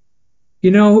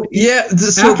 Yeah.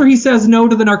 After he says no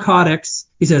to the narcotics,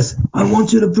 he says, I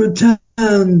want you to pretend.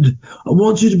 I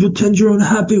want you to pretend you're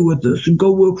unhappy with us and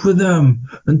go work for them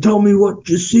and tell me what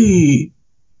you see.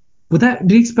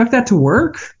 Did he expect that to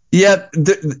work? Yeah,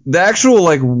 the actual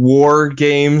like war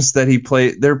games that he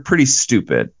played, they're pretty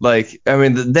stupid. Like, I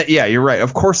mean, you're right.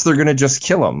 Of course, they're gonna just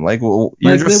kill him. Like,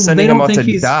 you're just sending him out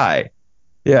to die.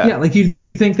 Yeah, like you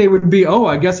think they would be. Oh,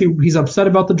 I guess he's upset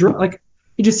about the drug. Like,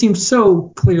 he just seems so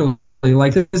clearly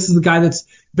like this is the guy that's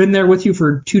been there with you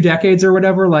for 2 decades or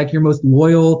whatever. Like your most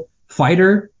loyal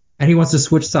fighter, and he wants to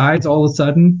switch sides all of a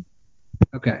sudden.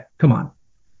 Okay, come on.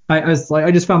 I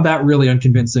just found that really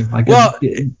unconvincing.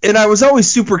 And I was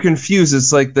always super confused.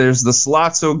 It's like there's the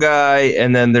Sollozzo guy,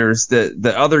 and then there's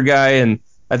the other guy, and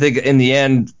I think in the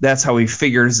end that's how he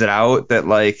figures it out. That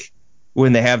like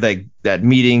when they have that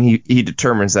meeting, he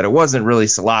determines that it wasn't really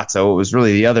Sollozzo, it was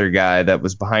really the other guy that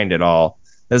was behind it all.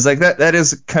 It's like that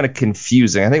is kind of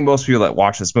confusing. I think most people that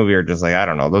watch this movie are just like, I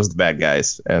don't know, those are the bad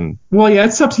guys. And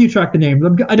it's tough to keep track of the names.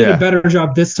 I did a better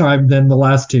job this time than the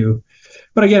last 2,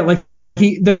 but again, like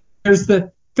there's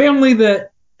the family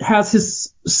that has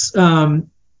his,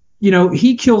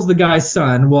 he kills the guy's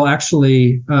son. Well,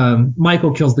 actually,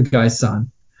 Michael kills the guy's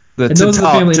son. And those are the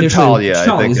family initially.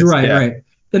 Right.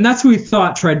 And that's who he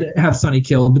thought tried to have Sonny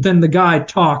killed. But then the guy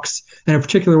talks in a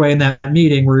particular way in that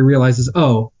meeting where he realizes,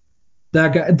 oh,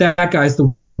 that guy's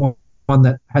the one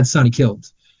that had Sonny killed.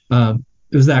 It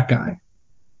was that guy.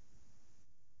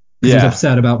 He was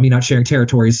upset about me not sharing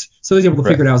territories. So he's able to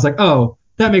figure it out. I was like, oh,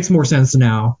 that makes more sense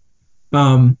now.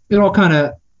 It all kind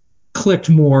of clicked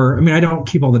more. I mean, I don't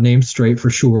keep all the names straight for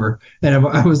sure. And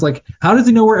I was like, how does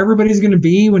he know where everybody's going to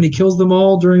be when he kills them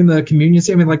all during the communion?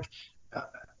 I mean, like,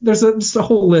 there's just a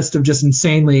whole list of just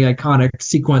insanely iconic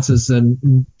sequences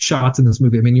and shots in this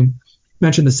movie. I mean, you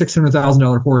mentioned the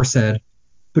 $600,000 horse head,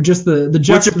 but just the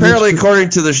which apparently, according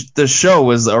to the show,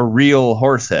 was a real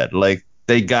horse head. Like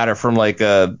they got it from like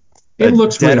a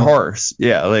looks dead real. Horse.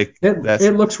 Yeah, like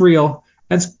it looks real.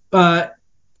 That's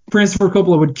Francis Ford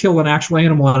Coppola would kill an actual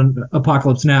animal on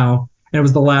Apocalypse Now, and it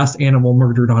was the last animal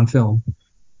murdered on film.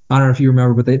 I don't know if you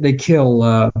remember, but they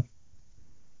kill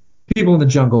people in the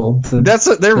jungle.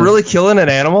 They're really killing an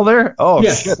animal there? Oh,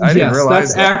 yes, shit. I didn't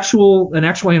realize that's an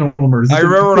actual animal murder. I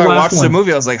remember when I watched the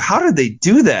movie, I was like, how did they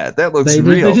do that? That looks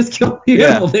real. They just killed the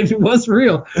animal. It was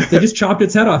real. They just chopped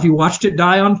its head off. You watched it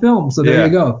die on film. So there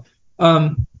you go.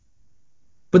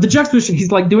 But the juxtaposition,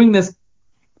 he's like doing this,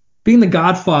 being the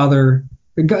Godfather.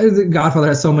 The Godfather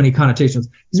has so many connotations.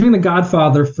 He's being the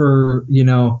Godfather for,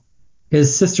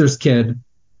 his sister's kid.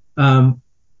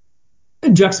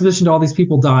 Juxtaposition to all these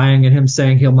people dying and him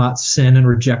saying he'll not sin and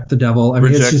reject the devil. I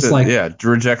mean, it's just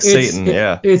reject Satan.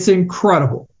 It's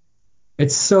incredible.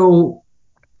 It's so,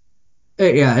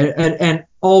 and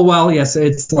all while, yes,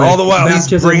 it's like all the while he's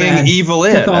bringing evil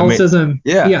in. Catholicism.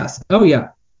 Yes. Oh yeah.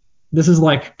 This is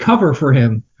like cover for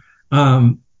him.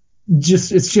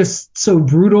 It's just so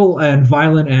brutal and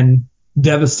violent and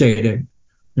devastating.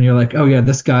 And you're like, oh yeah,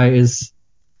 this guy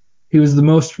he was the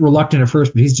most reluctant at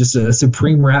first, but he's just a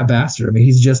supreme rat bastard. I mean,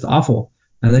 he's just awful.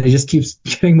 And then he just keeps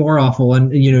getting more awful.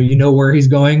 And you know where he's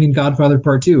going in Godfather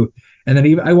Part 2. And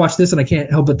then I watch this and I can't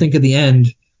help but think of the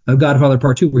end of Godfather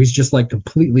Part 2, where he's just like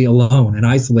completely alone and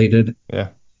isolated. Yeah.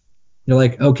 You're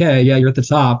like, okay, yeah, you're at the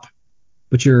top,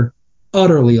 but you're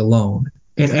utterly alone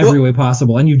in every way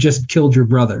possible. And you just killed your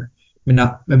brother. You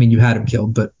had him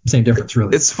killed, but same difference,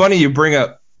 really. It's funny you bring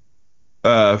up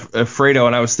Fredo,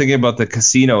 and I was thinking about the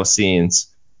casino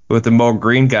scenes with the Mo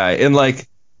Green guy. And, like,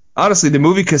 honestly, the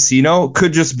movie Casino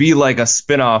could just be like a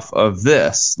spinoff of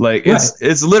this. Like,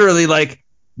 it's literally like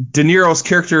De Niro's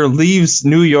character leaves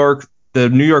New York, the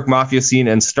New York mafia scene,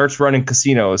 and starts running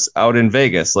casinos out in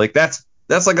Vegas. Like, it's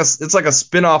like a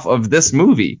spinoff of this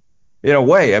movie in a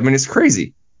way. I mean, it's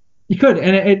crazy. You could,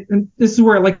 and this is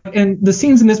where, like, and the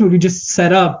scenes in this movie just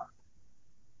set up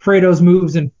Fredo's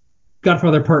moves in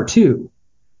Godfather Part 2.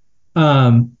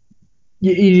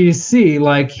 You see,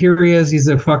 like, here he is, he's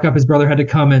a fuck up. His brother had to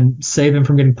come and save him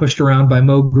from getting pushed around by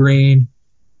Mo Green,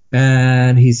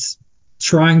 and he's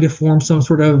trying to form some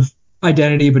sort of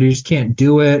identity, but he just can't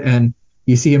do it. And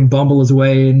you see him bumble his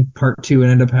way in Part 2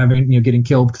 and end up getting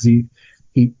killed because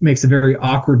he makes a very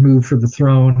awkward move for the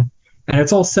throne. And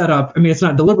it's all set up. I mean, it's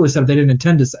not deliberately set up. They didn't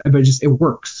intend to, but it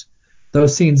works.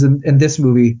 Those scenes in this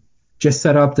movie just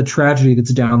set up the tragedy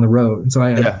that's down the road. And so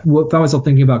I found myself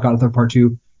thinking about Godfather Part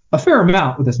 2 a fair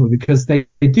amount with this movie because they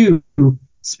do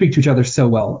speak to each other so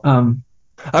well.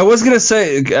 I was going to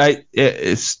say,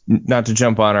 it's not to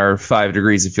jump on our 5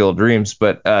 Degrees of Field Dreams,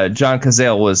 but John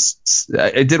Cazale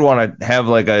I did want to have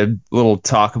like a little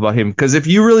talk about him, because if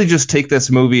you really just take this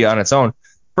movie on its own,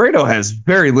 Fredo has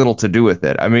very little to do with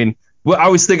it. I mean, I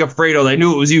always think of Fredo, I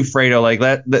knew it was you, Fredo, like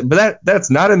that, but that's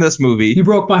not in this movie. You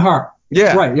broke my heart.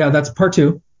 Yeah. Right. Yeah. That's Part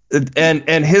 2.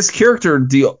 And his character,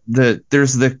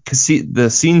 there's the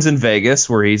scenes in Vegas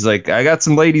where he's like, I got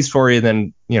some ladies for you. And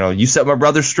then, you set my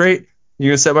brother straight.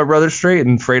 You're gonna set my brother straight.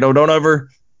 And Fredo,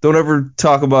 don't ever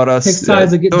talk about us. Take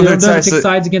sides against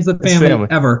the family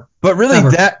ever. But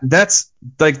really, that's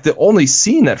like the only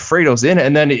scene that Fredo's in.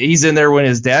 And then he's in there when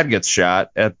his dad gets shot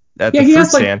at the fruit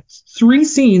stand. 3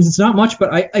 scenes. It's not much,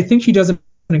 but I think he does an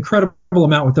incredible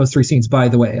amount with those 3 scenes, by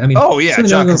the way. I mean,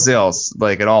 John Cazale's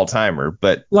like an all-timer,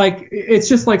 but like, it's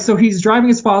just like, so he's driving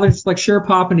his father, just like Sheriff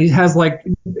Pop, and he has like,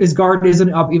 his guard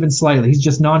isn't up even slightly. He's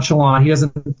just nonchalant. He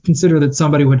doesn't consider that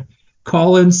somebody would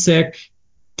call in sick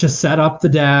to set up the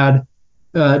dad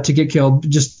to get killed.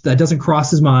 Just that doesn't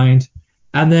cross his mind.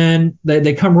 And then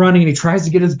they come running and he tries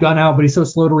to get his gun out, but he's so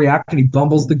slow to react and he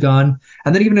bumbles the gun.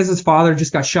 And then even as his father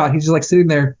just got shot, he's just like sitting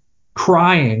there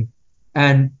crying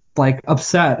and like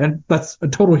upset. And that's a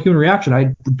total human reaction.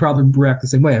 I would probably react the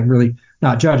same way. I'm really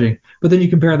not judging. But then you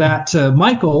compare that to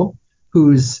Michael,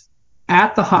 who's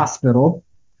at the hospital.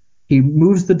 He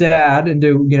moves the dad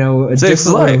into, a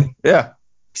different room. Yeah.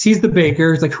 Sees the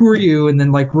baker. He's like, who are you? And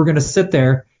then like, we're going to sit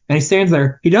there. And he stands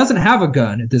there. He doesn't have a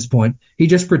gun at this point. He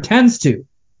just pretends to.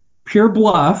 Pure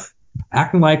bluff,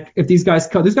 acting like if these guys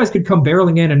could come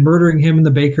barreling in and murdering him and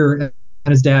the baker and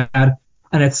his dad,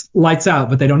 and it's lights out,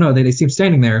 but they don't know. They see him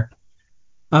standing there.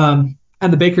 And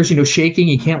the baker's, shaking.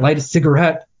 He can't light a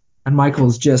cigarette. And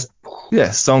Michael's just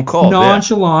stone cold,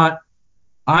 nonchalant.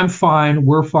 Yeah. I'm fine.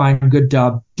 We're fine. Good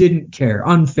dub. Didn't care.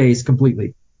 Unfazed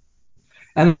completely.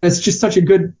 And it's just such a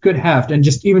good heft. And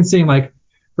just even seeing like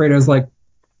Fredo's like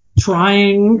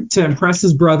trying to impress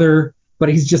his brother, but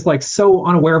he's just like so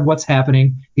unaware of what's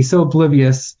happening. He's so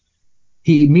oblivious.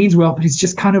 He means well, but he's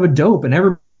just kind of a dope, and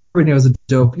everybody knows a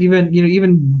dope.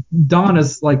 Even Don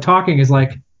is like talking is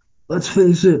like, let's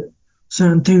face it,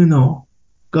 Santino,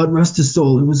 God rest his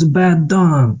soul, it was a bad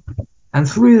Don. And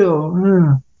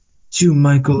Fredo, it's you,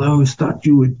 Michael. I always thought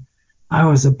I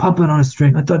was a puppet on a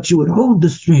string. I thought you would hold the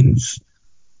strings.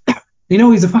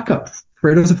 He's a fuck up.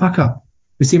 Fredo's a fuck up.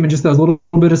 We see him in just those little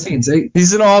bit of scenes.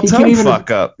 He's an all-time fuck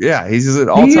up. Yeah, he's an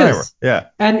all-timer. Yeah.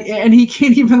 And he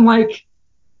can't even, like,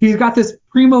 he's got this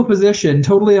primo position,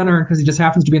 totally unearned because he just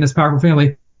happens to be in this powerful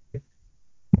family.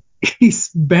 He's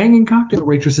banging cocktail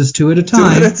waitresses two at a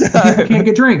time. People can't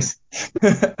get drinks.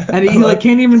 And he like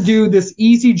can't even do this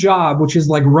easy job, which is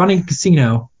like running a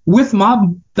casino with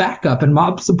mob backup and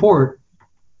mob support.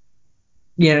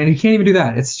 Yeah, and he can't even do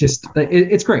that. It's just,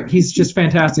 it's great. He's just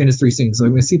fantastic in his 3 scenes. So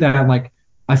we see that, and like,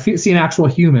 see an actual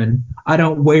human. I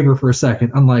don't waver for a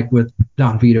second, unlike with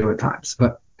Don Vito at times.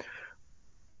 But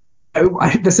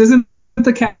this isn't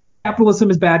the capitalism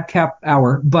is bad cap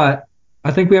hour, but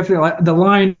I think we have to, the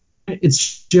line,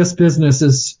 it's just business,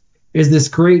 is this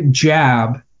great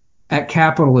jab at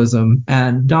capitalism.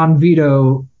 And Don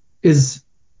Vito is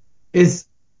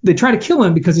they try to kill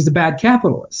him because he's a bad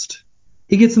capitalist.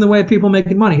 He gets in the way of people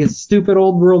making money. His stupid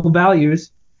old world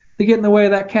values, they get in the way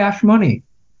of that cash money.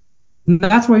 And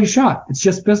that's why he's shot. It's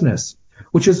just business,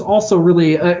 which is also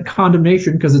really a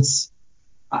condemnation because it's,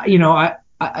 I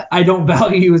don't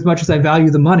value you as much as I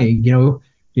value the money.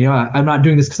 I'm not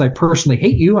doing this because I personally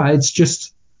hate you. It's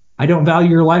just, I don't value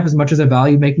your life as much as I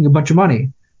value making a bunch of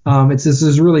money. It's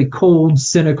this really cold,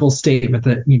 cynical statement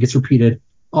that gets repeated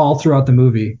all throughout the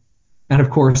movie. And of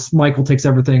course, Michael takes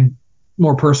everything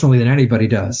more personally than anybody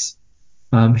does.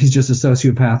 He's just a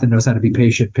sociopath and knows how to be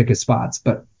patient, pick his spots.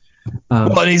 But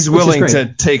and he's willing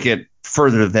to take it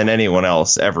further than anyone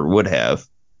else ever would have.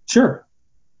 Sure.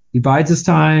 He bides his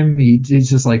time. He's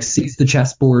just like sees the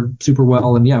chessboard super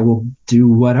well, and we'll do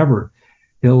whatever.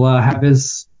 He'll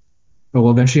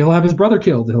eventually he'll have his brother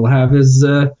killed. He'll have his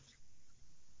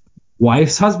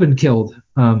wife's husband killed.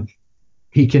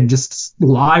 He can just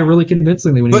lie really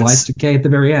convincingly when he lies to Kay at the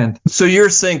very end. So you're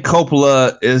saying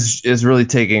Coppola is really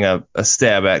taking a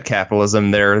stab at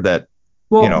capitalism there? That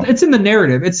it's in the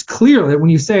narrative. It's clear that when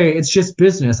you say it's just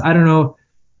business, I don't know.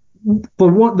 But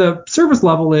what the surface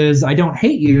level is, I don't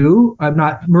hate you. I'm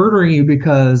not murdering you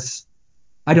because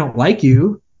I don't like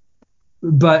you.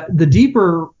 But the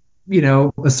deeper,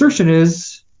 assertion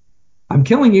is, I'm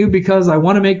killing you because I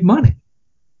want to make money.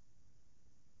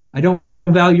 I don't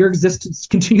value your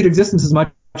continued existence as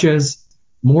much as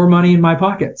more money in my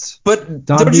pockets. But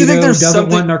don't you think there's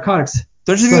something want narcotics?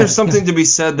 Don't you think there's something to be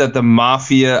said that the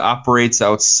mafia operates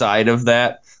outside of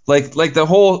that? Like the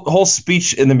whole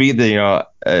speech in the beginning,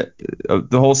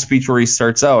 the whole speech where he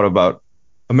starts out about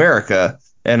America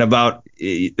and about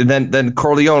then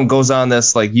Corleone goes on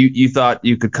this, like, you thought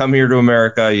you could come here to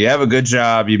America, you have a good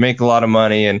job, you make a lot of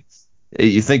money, and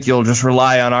you think you'll just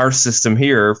rely on our system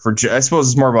here for, I suppose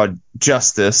it's more about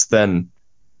justice than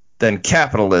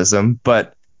capitalism.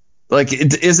 But like, don't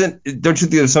you think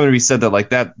there's something to be said that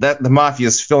like that the mafia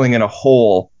is filling in a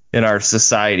hole in our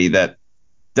society that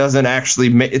doesn't actually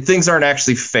things aren't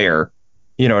actually fair.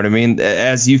 You know what I mean?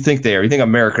 As you think they are. You think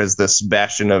America is this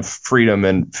bastion of freedom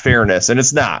and fairness, and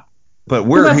it's not. But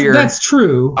we're here. That's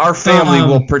true. Our family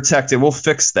will protect it. We'll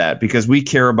fix that because we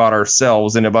care about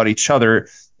ourselves and about each other,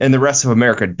 and the rest of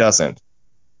America doesn't.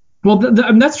 Well,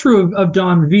 that's true of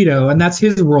Don Vito, and that's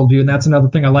his worldview, and that's another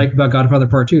thing I like about Godfather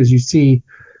Part 2 is you see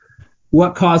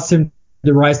what caused him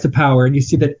to rise to power, and you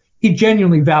see that he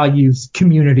genuinely values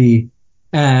community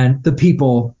and the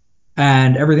people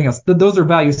and everything else. Those are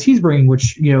values he's bringing,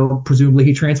 which, presumably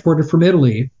he transported from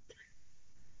Italy.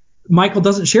 Michael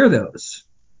doesn't share those.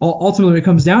 Ultimately, when it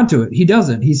comes down to it, he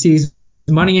doesn't. He sees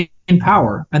money and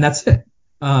power, and that's it.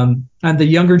 And the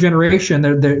younger generation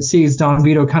that sees Don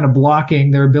Vito kind of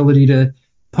blocking their ability to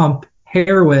pump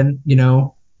heroin,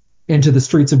 into the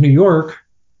streets of New York,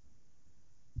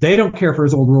 they don't care for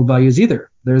his old world values either.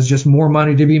 There's just more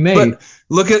money to be made. But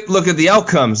look at the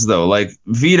outcomes, though. Like,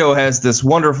 Vito has this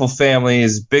wonderful family,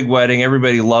 his big wedding,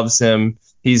 everybody loves him.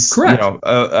 He's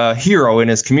a hero in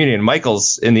his community. And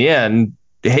Michael's, in the end,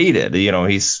 hated.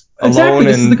 He's alone.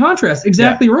 This is the contrast.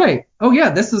 Exactly right. Oh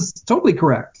yeah, this is totally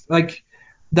correct. Like,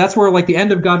 that's where like the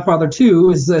end of Godfather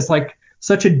 2 is like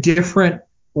such a different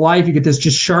life. You get this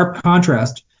just sharp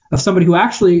contrast of somebody who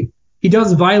actually, he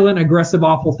does violent, aggressive,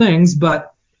 awful things,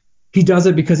 but he does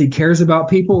it because he cares about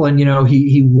people, and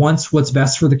he wants what's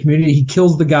best for the community. He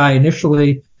kills the guy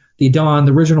initially,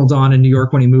 the original Don in New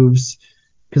York when he moves,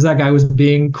 because that guy was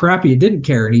being crappy and didn't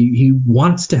care, and he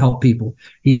wants to help people.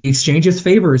 He exchanges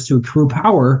favors to accrue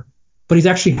power, but he's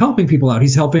actually helping people out.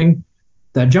 He's helping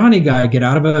that Johnny guy get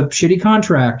out of a shitty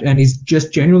contract, and he's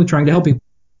just genuinely trying to help people.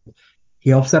 He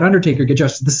helps that Undertaker get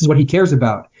justice. This is what he cares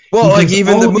about. Well, like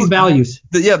even the values.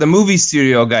 The movie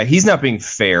studio guy, he's not being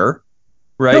fair.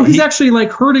 Right. No, he's actually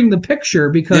like hurting the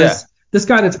picture because this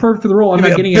guy that's perfect for the role, I'm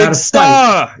not getting it out of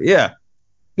spite. Yeah.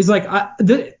 He's like,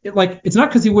 it's not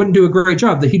because he wouldn't do a great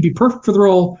job, that he'd be perfect for the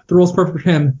role. The role's perfect for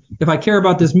him. If I care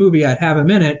about this movie, I'd have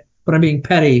him in it, but I'm being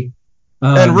petty.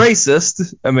 And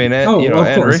racist. I mean, of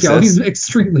course. Racist. Yeah, he's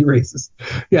extremely racist.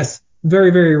 Yes, very,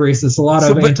 very racist. A lot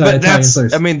of anti-Italian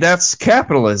players. I mean, that's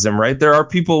capitalism, right? There are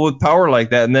people with power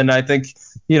like that. And then I think,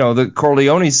 the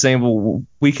Corleone's saying, well,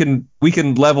 we can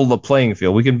level the playing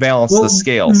field. We can balance the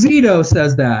scales. Vito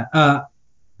says that.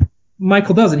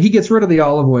 Michael doesn't. He gets rid of the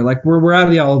olive oil. Like, we're out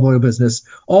of the olive oil business.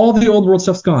 All the old world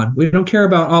stuff's gone. We don't care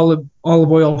about olive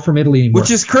oil from Italy anymore. Which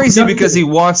is crazy because he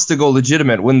wants to go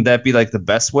legitimate. Wouldn't that be like the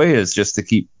best way? Is just to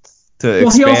keep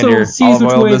expand your olive oil business? Well, he also sees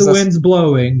which way the wind's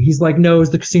blowing. He's like, knows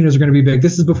the casinos are going to be big.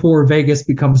 This is before Vegas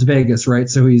becomes Vegas, right?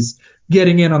 So he's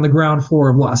getting in on the ground floor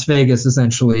of Las Vegas,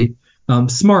 essentially,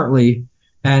 smartly.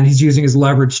 And he's using his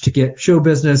leverage to get show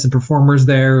business and performers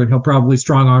there. And he'll probably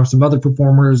strong arm some other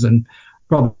performers and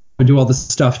probably do all this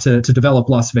stuff to develop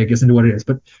Las Vegas into what it is.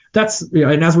 But that's,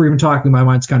 and as we're even talking, my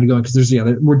mind's kind of going, because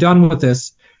we're done with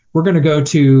this. We're going to go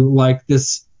to like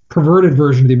this perverted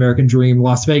version of the American dream,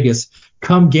 Las Vegas.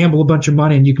 Come gamble a bunch of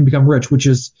money and you can become rich, which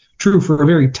is true for a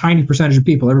very tiny percentage of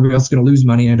people. Everybody else is going to lose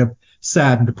money and end up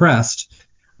sad and depressed.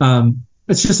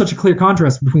 It's just such a clear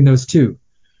contrast between those two.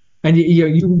 And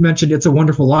you mentioned It's a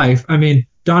Wonderful Life. I mean,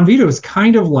 Don Vito is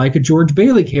kind of like a George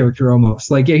Bailey character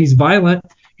almost. Like, yeah, he's violent,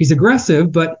 he's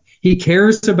aggressive, but he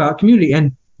cares about community,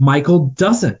 and Michael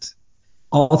doesn't.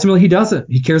 Ultimately, he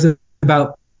doesn't. He cares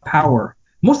about power,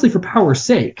 mostly for power's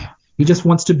sake. He just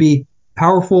wants to be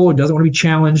powerful. He doesn't want to be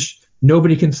challenged.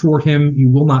 Nobody can thwart him. He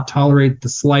will not tolerate the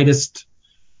slightest,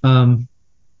 aggression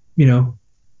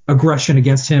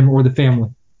against him or the family.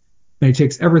 And he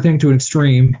takes everything to an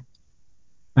extreme.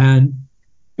 And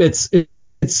it's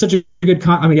such a good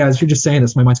as you're just saying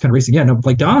this, my mind's kind of racing. Yeah, no,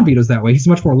 like Don Vito's that way. He's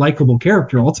a much more likable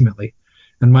character ultimately.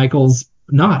 And Michael's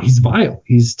not. He's vile.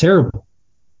 He's terrible.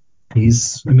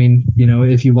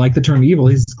 If you like the term evil,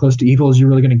 he's as close to evil as you're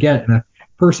really going to get in a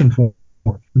person form.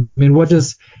 I mean, what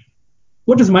does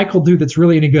Michael do that's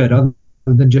really any good other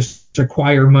than just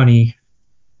acquire money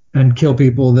and kill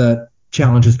people that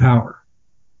challenge his power?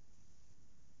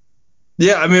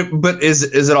 Yeah, I mean, but is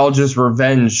it all just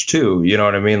revenge too? You know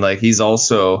what I mean? Like, he's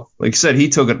also, like you said, he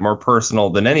took it more personal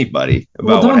than anybody.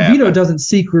 Well, Don Vito doesn't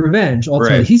seek revenge.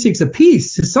 Ultimately, right. He seeks a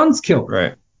peace. His son's killed,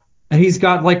 right? And he's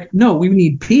got no, we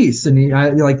need peace. And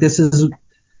this is,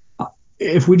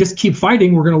 if we just keep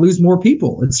fighting, we're going to lose more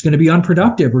people. It's going to be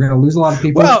unproductive. We're going to lose a lot of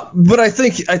people. Well, but I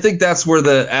think that's where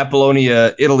the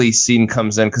Apollonia Italy scene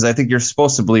comes in, because I think you're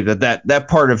supposed to believe that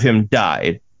part of him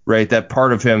died. Right, that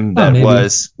part of him that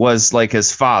was like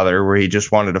his father, where he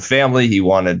just wanted a family, he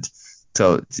wanted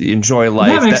to enjoy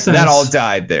life. That all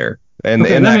died there, and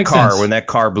in that car sense. When that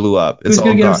car blew up, he's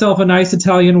going to get himself a nice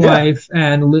Italian wife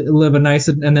and live a nice,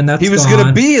 and then that's he was going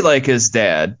to be like his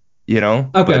dad,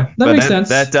 Okay, that makes sense.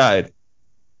 That died.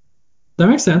 That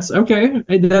makes sense. Okay,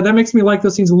 that makes me like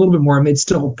those scenes a little bit more. I mean, it's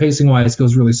still pacing wise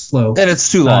goes really slow, and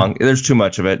it's too long. There's too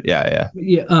much of it. Yeah.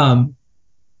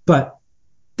 But.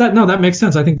 That makes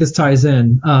sense. I think this ties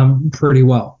in pretty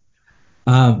well.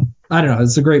 I don't know.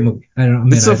 It's a great movie.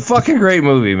 It's a fucking great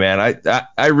movie, man.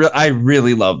 I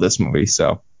really love this movie.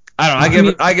 So I don't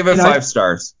know. I give it 5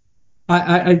 stars.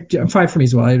 I 5 for me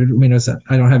as well. I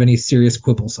don't have any serious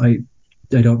quibbles. I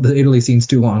don't. The Italy scene's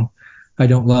too long. I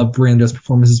don't love Brando's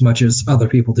performance as much as other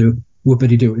people do.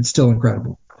 Whoopity do. It's still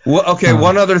incredible. Well, okay.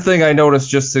 One other thing I noticed,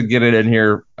 just to get it in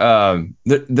here,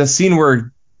 the scene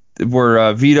where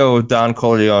Vito Don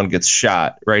Corleone gets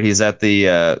shot, right? He's at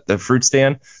the fruit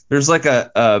stand. There's like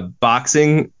a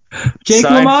boxing Jake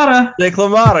sign. LaMotta. Jake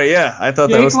LaMotta, yeah. I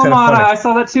thought that was kind of funny. I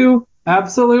saw that too.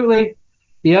 Absolutely.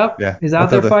 Yep. Yeah. He's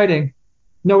out there fighting.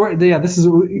 No, this is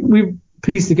we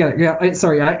pieced together. Yeah. This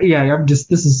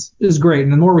is great.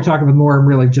 And the more we talk about, the more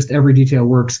really just every detail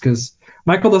works, because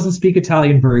Michael doesn't speak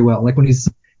Italian very well. Like when he's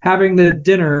having the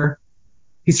dinner,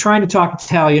 he's trying to talk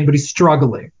Italian, but he's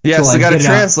struggling. Yeah, so they got to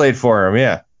translate for him.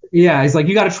 Yeah. Yeah, he's like,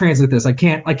 you got to translate this. I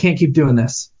can't keep doing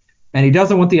this. And he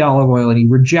doesn't want the olive oil, and he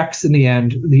rejects in the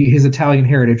end his Italian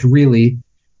heritage, really,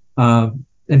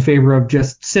 in favor of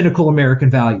just cynical American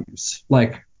values,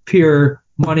 like pure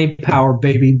money, power,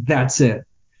 baby. That's it.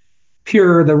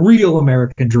 Pure, the real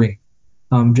American dream.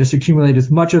 Just accumulate as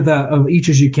much of each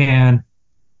as you can.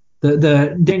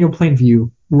 The Daniel Plainview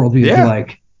worldview, if you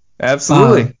like.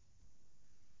 Absolutely.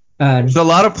 There's a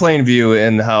lot of Plainview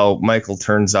in how Michael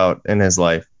turns out in his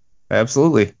life.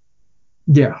 Absolutely.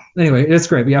 Yeah. Anyway, it's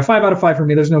great. But yeah, 5 out of 5 for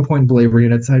me. There's no point in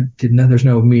belaboring it. There's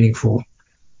no meaningful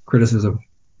criticism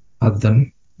other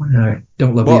than I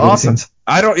don't love Well, the awesome. scenes.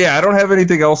 I don't have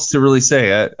anything else to really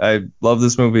say. I love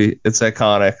this movie. It's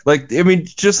iconic. Like, I mean,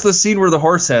 just the scene where the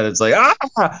horse head, it's like,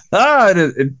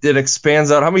 and it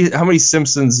expands out. How many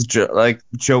Simpsons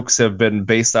jokes have been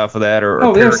based off of that?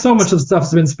 Or There's so much of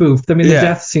stuff's been spoofed. I mean, the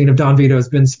death scene of Don Vito has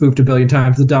been spoofed a billion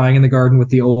times. The dying in the garden with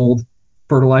the old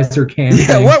fertilizer can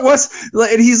thing.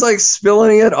 And he's like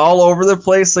spilling it all over the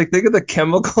place. Like, think of the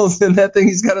chemicals in that thing.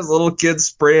 He's got his little kid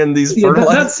spraying these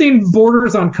fertilizers. That scene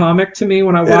borders on comic to me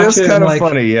when I watch it. It is kind of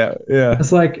funny, yeah.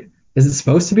 It's like, is it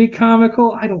supposed to be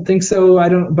comical? I don't think so.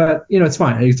 But it's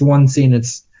fine. It's one scene.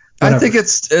 It's whatever. I think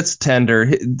it's tender.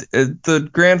 The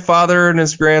grandfather and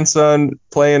his grandson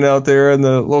playing out there in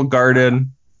the little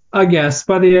garden. I guess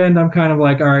by the end, I'm kind of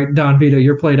like, all right, Don Vito,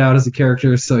 you're played out as a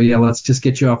character, so yeah, let's just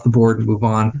get you off the board and move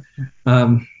on.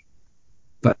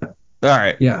 But all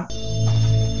right, yeah.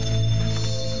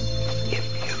 If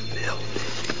you build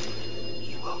it,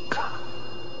 he will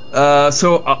come.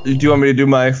 So do you want me to do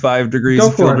my 5 degrees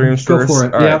of Field of Dreams first? Go for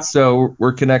it. All right, so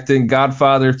we're connecting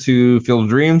Godfather to Field of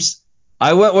Dreams.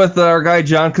 I went with our guy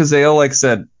John Cazale. Like I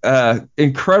said,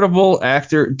 incredible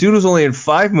actor. Dude was only in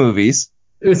 5 movies.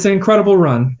 It's an incredible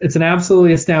run. It's an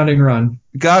absolutely astounding run.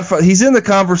 Godfather. He's in the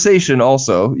conversation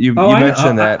also. You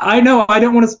mentioned that. I know. I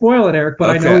don't want to spoil it, Eric,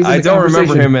 but okay. I know he's in the don't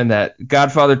remember him in that.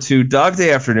 Godfather 2, Dog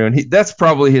Day Afternoon. That's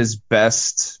probably his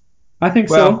best. I think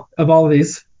so. Of all of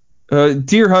these.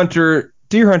 Deer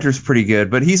Hunter's pretty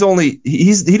good, but he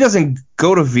doesn't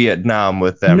go to Vietnam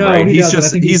with them, no, right?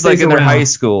 He's like in around. Their high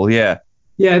school, yeah.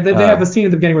 Yeah, they have a scene at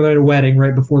the beginning where they're at a wedding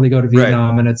right before they go to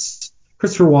Vietnam, and it's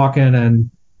Christopher Walken and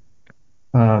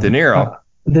De Niro.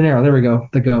 There we go.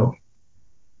 The Go.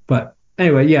 But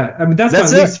anyway, yeah. I mean, that's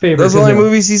my least favorite. Those are the only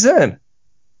movies he's in.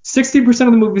 60%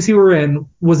 of the movies he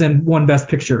was in one Best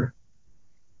Picture.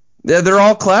 Yeah, they're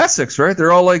all classics, right?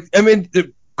 They're all like, I mean,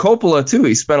 Coppola too.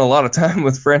 He spent a lot of time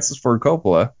with Francis Ford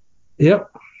Coppola.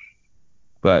 Yep.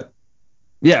 But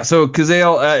yeah, so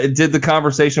Cazale did The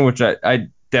Conversation, which I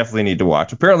definitely need to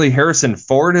watch. Apparently Harrison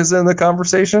Ford is in The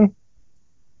Conversation.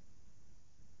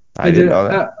 I didn't know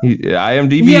that.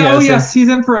 IMDb. Yeah. Yes, he's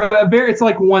in for it's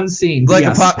like one scene. Like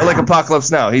like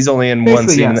Apocalypse Now. He's only in one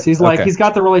scene. Yes. He's he's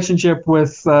got the relationship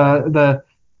with the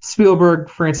Spielberg,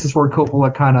 Francis Ford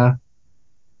Coppola kind of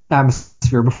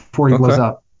atmosphere before he blows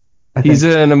up. He's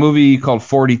in a movie called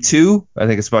 42. I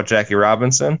think it's about Jackie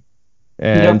Robinson.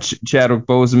 And Chadwick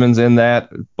Boseman's in that.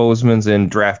 Boseman's in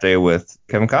Draft Day with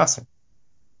Kevin Costner.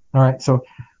 All right. So,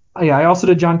 yeah, I also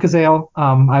did John Cazale.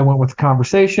 I went with The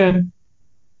Conversation,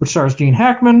 which stars Gene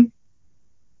Hackman.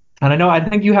 And I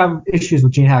think you have issues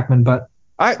with Gene Hackman, but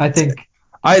I think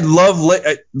I love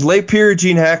late period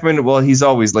Gene Hackman. Well, he's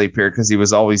always late period because he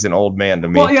was always an old man to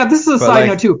me. Well, yeah, this is a side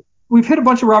note, too. We've hit a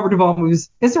bunch of Robert Duvall movies.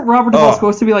 Isn't Robert Duvall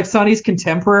supposed to be like Sonny's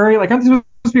contemporary? Like, aren't they supposed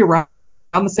to be around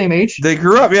the same age? They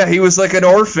grew up, yeah. He was like an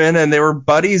orphan, and they were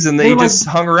buddies, and they just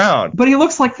hung around. But he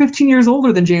looks like 15 years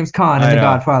older than James Caan in The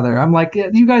Godfather. I'm like,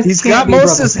 you guys. He's got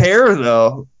most of his hair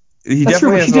though. That's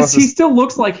true. He still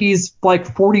looks like he's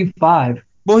like 45.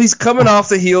 Well, he's coming off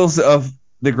the heels of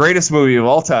the greatest movie of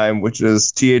all time, which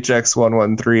is THX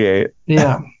 1138.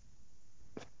 Yeah.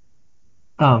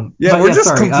 We're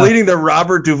just completing the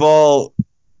Robert Duvall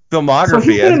filmography. So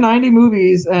he's been in 90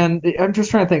 movies, and I'm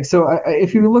just trying to think. So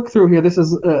if you look through here, this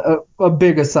is a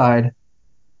big aside,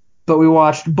 but we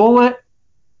watched Bullet.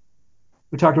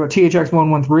 We talked about THX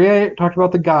 1138. Talked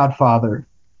about The Godfather.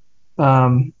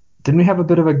 Didn't we have a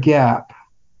bit of a gap?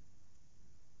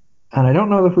 And I don't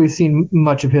know if we've seen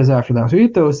much of his after that. So we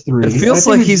hit those 3. It feels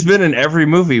like he's been in every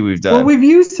movie we've done. Well, we've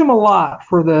used him a lot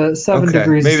for the 7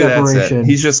 Degrees of Separation. That's it.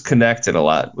 He's just connected a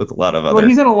lot with a lot of other. Well,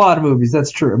 he's in a lot of movies. That's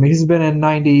true. I mean, he's been in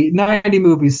 90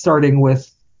 movies, starting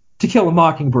with To Kill a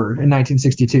Mockingbird in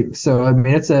 1962. So I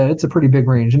mean, it's a pretty big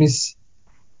range, and he's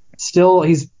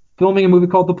filming a movie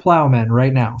called The Plowman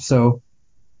right now. So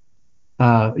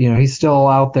he's still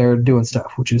out there doing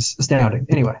stuff, which is astounding.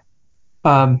 Anyway.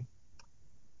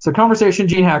 So Conversation,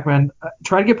 Gene Hackman.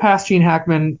 Try to get past Gene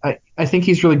Hackman. I think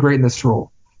he's really great in this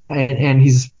role. And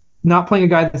he's not playing a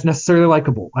guy that's necessarily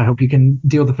likable. I hope you can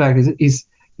deal with the fact he's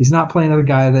not playing a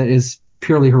guy that is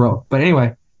purely heroic. But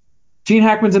anyway, Gene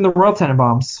Hackman's in The Royal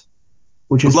Tenenbaums,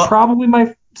 which is probably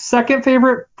my second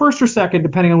favorite, first or second,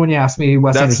 depending on when you ask me,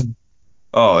 Wes Anderson.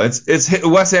 Oh, it's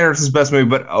Wes Anderson's best movie,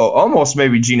 but almost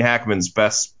maybe Gene Hackman's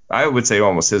best. I would say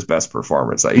almost his best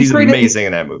performance. He's amazing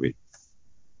in that movie.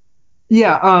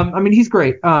 Yeah, I mean, he's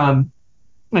great. In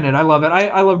it, I love it.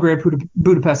 I love Grand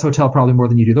Budapest Hotel probably more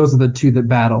than you do. Those are the two that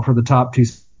battle for the top 2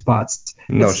 spots.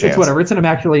 It's whatever. It's an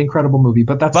immaculately incredible movie,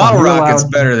 but that's Bottle Rocket's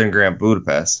better than Grand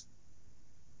Budapest.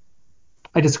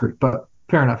 I disagree, but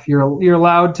fair enough. You're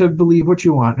allowed to believe what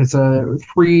you want. It's a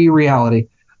free reality.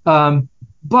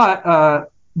 But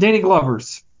Danny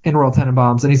Glover's in Royal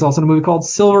Tenenbaums, and he's also in a movie called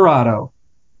Silverado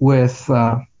with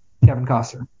Kevin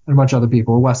Costner and a bunch of other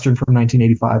people, a Western from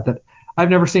 1985 that I've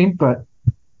never seen, but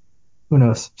who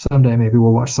knows? Someday maybe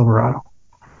we'll watch Silverado.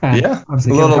 And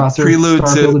obviously a Kevin little Costner,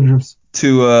 prelude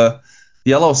to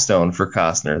Yellowstone for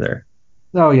Costner there.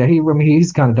 Oh yeah,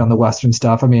 he's kind of done the Western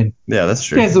stuff. I mean, yeah, that's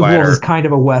true. Dances with Wolves is kind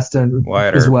of a Western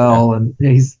as well, and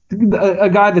he's a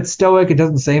guy that's stoic and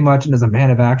doesn't say much and is a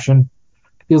man of action.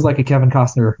 Feels like a Kevin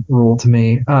Costner role to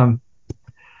me.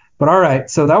 But all right,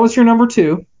 so that was your number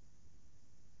 2.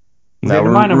 Now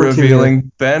we're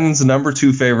revealing Ben's number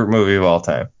 2 favorite movie of all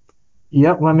time.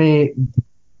 Yep,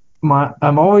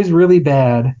 I'm always really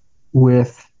bad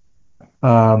with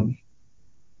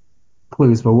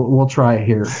clues, but we'll try it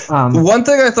here. One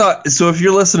thing I thought, so if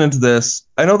you're listening to this,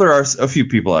 I know there are a few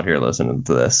people out here listening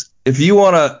to this. If you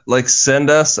want to send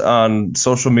us on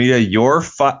social media your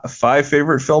 5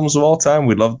 favorite films of all time,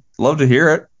 we'd love to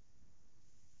hear it.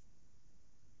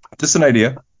 Just an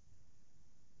idea.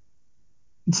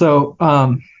 So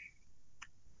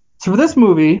for this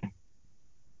movie,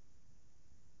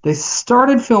 they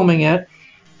started filming it,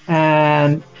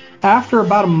 and after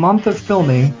about a month of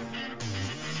filming,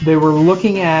 they were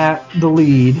looking at the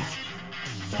lead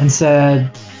and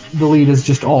said the lead is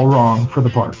just all wrong for the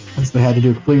part. And so they had to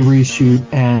do a complete reshoot,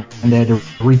 and they had to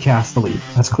recast the lead.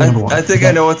 That's clue number 1. I think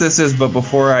I know what this is, but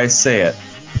before I say it,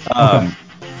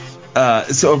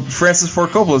 so Francis Ford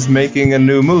Coppola is making a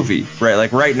new movie, right?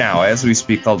 Like right now, as we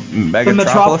speak, called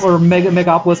Megatropolis. Or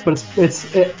Megapolis, but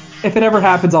if it ever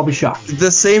happens, I'll be shocked.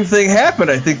 The same thing happened.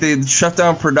 I think they shut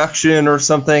down production or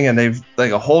something, and they've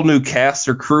a whole new cast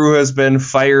or crew has been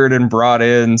fired and brought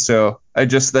in. So that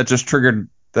just triggered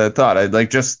the thought.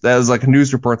 That was like a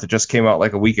news report that just came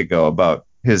out a week ago about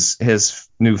his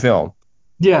new film.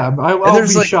 Yeah, I'll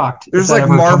be shocked. There's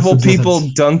Marvel people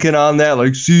dunking on that,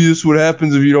 see, this is what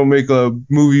happens if you don't make a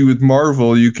movie with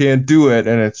Marvel. You can't do it,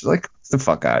 and it's get the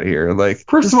fuck out of here.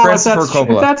 First of all, if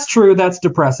that's true, that's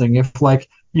depressing. If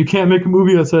you can't make a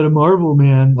movie outside of Marvel,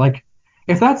 man.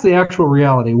 If that's the actual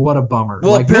reality, what a bummer.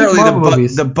 Well, apparently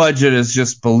the budget is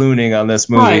just ballooning on this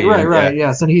movie. Right.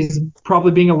 Yes, and he's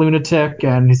probably being a lunatic,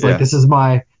 and he's this is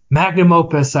my magnum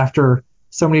opus after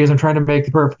so many years I'm trying to make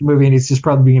the perfect movie, and he's just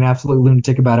probably being an absolute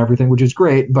lunatic about everything, which is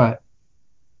great, but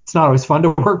it's not always fun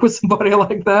to work with somebody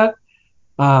like that,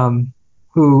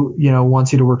 who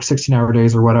wants you to work 16-hour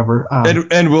days or whatever.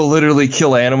 And will literally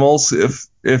kill animals if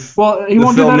he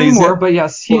won't do that anymore, but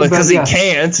yes. Because he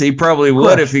can't. He probably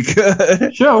would if he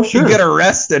could. Sure. He'd get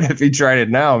arrested if he tried it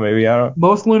now, maybe. I don't know.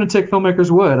 Most lunatic filmmakers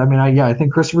would. I mean, I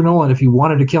think Christopher Nolan, if he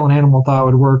wanted to kill an animal, thought it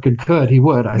would work and could, he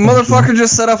would. Motherfucker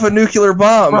just set off a nuclear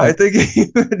bomb. Right. I think he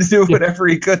would do whatever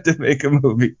he could to make a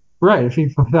movie. Right. If he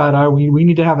thought, we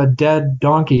need to have a dead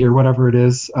donkey or whatever it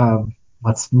is,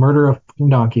 let's murder a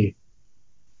donkey.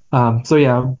 So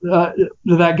yeah,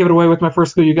 did that give it away with my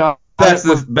first clue? You got Back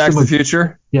to the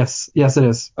Future? Yes, it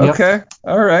is. Okay, yep.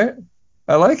 All right.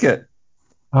 I like it.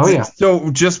 Oh yeah.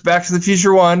 So just Back to the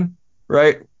Future 1,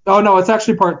 right? Oh no, it's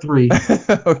actually part 3.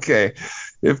 Okay.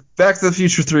 If Back to the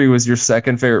Future 3 was your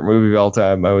second favorite movie of all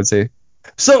time, I would say.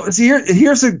 So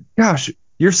you're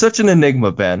such an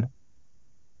enigma, Ben.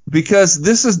 Because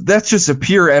that's just a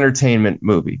pure entertainment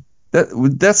movie.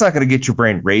 That's not going to get your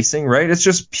brain racing, right? It's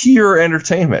just pure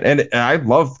entertainment, and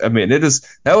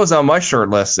that was on my short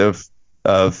list of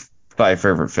 5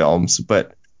 favorite films.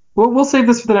 But we'll save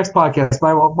this for the next podcast.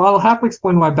 But I'll happily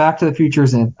explain why Back to the Future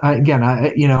is in.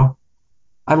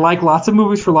 I like lots of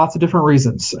movies for lots of different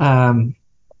reasons. This one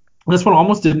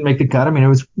almost didn't make the cut. I mean, it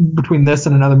was between this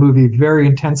and another movie very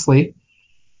intensely.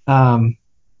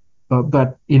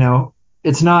 But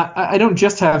it's not. I don't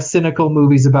just have cynical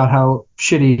movies about how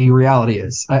shitty reality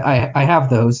is. I have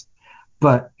those,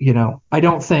 but I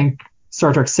don't think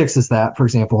Star Trek 6 is that, for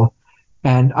example.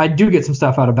 And I do get some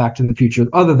stuff out of Back to the Future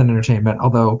other than entertainment,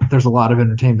 although there's a lot of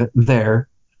entertainment there.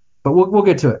 But we'll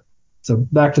get to it. So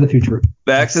Back to the Future.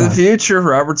 Back to the Future,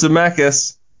 Robert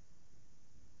Zemeckis.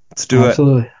 Let's do it.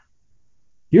 Absolutely.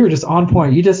 You were just on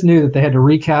point. You just knew that they had to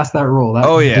recast that role. That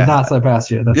did not slip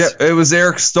past you. It was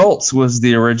Eric Stoltz was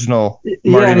the original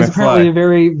Marty and he's McFly. Apparently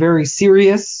very, very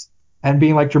serious and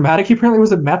being dramatic. He apparently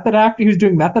was a method actor. He was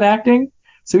doing method acting.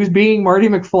 So he was being Marty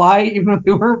McFly even when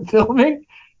they weren't filming.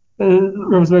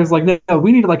 Zemeckis was like, no,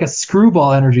 we need a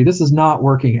screwball energy. This is not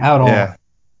working at all. Yeah.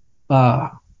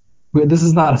 This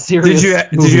is not a serious movie.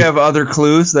 Did you have other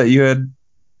clues that you had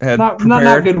not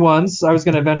good ones. I was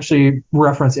going to eventually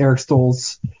reference Eric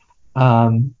Stoltz,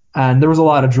 and there was a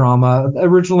lot of drama.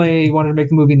 Originally, he wanted to make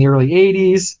the movie in the early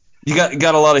 80s. You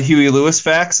got a lot of Huey Lewis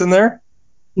facts in there?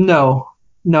 No,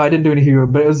 I didn't do any humor,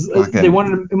 but it was they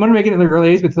wanted to make it in the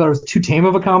early 80s, but they thought it was too tame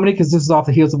of a comedy because this is off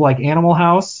the heels of like Animal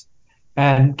House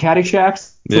and Caddyshack.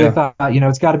 So they thought,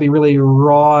 it's got to be really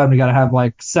raw and we got to have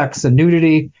like sex and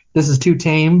nudity. This is too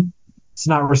tame. It's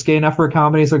not risque enough for a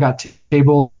comedy, so it got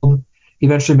tabled.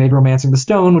 Eventually made Romancing the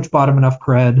Stone, which bought him enough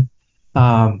cred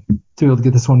to be able to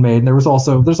get this one made. And there's all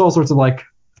sorts of like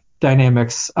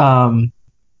dynamics.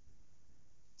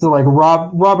 So like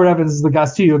Robert Evans is the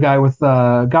studio guy with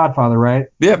Godfather, right?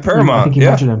 Yeah, Paramount. I think you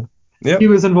mentioned him. Yep. He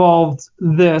was involved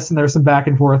this, and there's some back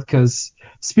and forth because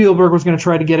Spielberg was going to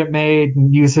try to get it made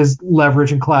and use his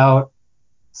leverage and clout.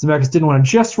 Zemeckis didn't want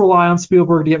to just rely on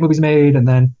Spielberg to get movies made, and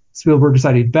then Spielberg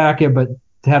decided he'd back it, but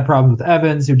had problems with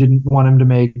Evans, who didn't want him to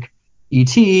make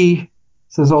E.T.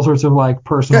 So there's all sorts of like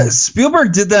personal. Yeah,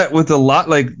 Spielberg did that with a lot,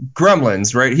 like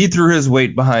Gremlins, right? He threw his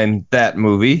weight behind that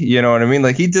movie. You know what I mean?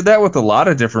 Like he did that with a lot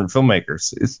of different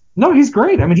filmmakers. No, he's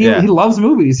great. I mean, he loves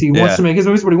movies. He wants to make his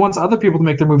movies, but he wants other people to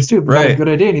make their movies too. If you got a good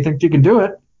idea and you think you can do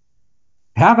it,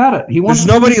 have at it. There's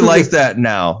nobody like that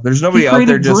now. There's nobody out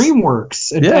there just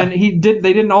DreamWorks, and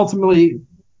they didn't ultimately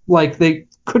they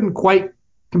couldn't quite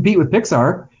compete with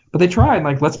Pixar, but they tried.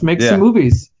 Like, let's make some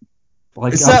movies.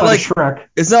 Like it's not like Shrek.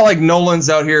 It's not like Nolan's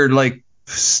out here like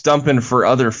stumping for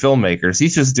other filmmakers.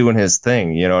 He's just doing his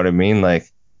thing. You know what I mean?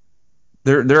 Like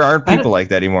there aren't people like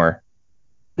that anymore.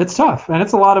 It's tough, and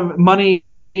it's a lot of money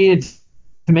to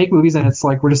make movies, and it's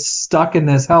like we're just stuck in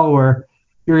this hell where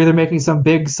you're either making some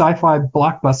big sci-fi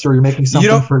blockbuster or you're making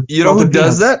something for. You know who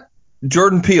does that?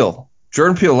 Jordan Peele.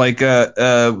 Like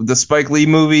the Spike Lee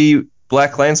movie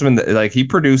Black Klansman, like he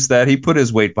produced that. He put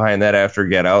his weight behind that after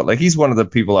Get Out. Like he's one of the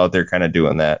people out there kind of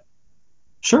doing that.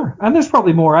 Sure, and there's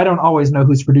probably more. I don't always know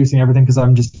who's producing everything because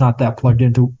I'm just not that plugged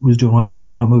into who's doing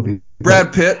a movie.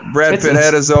 Brad Pitt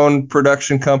had his own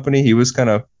production company. He was kind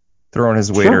of throwing his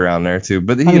weight around there too.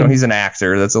 But he's an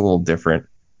actor. That's a little different.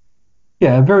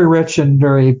 Yeah, very rich and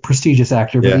very prestigious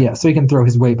actor. But so he can throw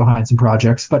his weight behind some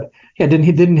projects. But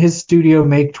didn't his studio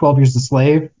make 12 Years a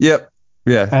Slave? Yep.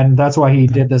 Yeah. And that's why he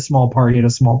did the small part. He had a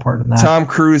small part in that. Tom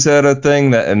Cruise had a thing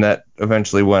that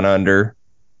eventually went under.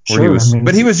 Sure. He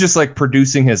was just like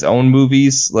producing his own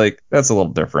movies. Like that's a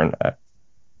little different.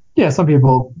 Yeah, some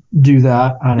people do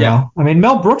that. I don't know. I mean,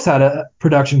 Mel Brooks had a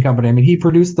production company. I mean, he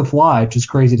produced The Fly, which is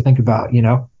crazy to think about, Danny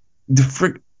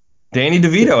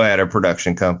DeVito had a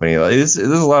production company. Like, there's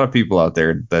a lot of people out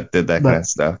there that did that kind of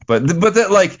stuff. But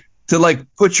that like to like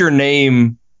put your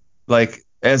name like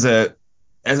as a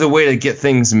way to get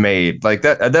things made like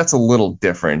that's a little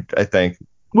different, I think.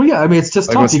 Well, yeah, I mean, it's just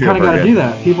like tough. You kind of got to do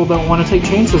that. People don't want to take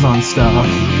chances on stuff.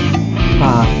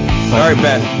 All right,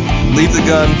 Matt, leave the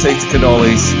gun, take the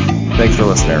cannolis. Thanks for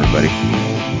listening, everybody.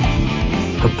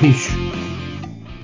 Capiche.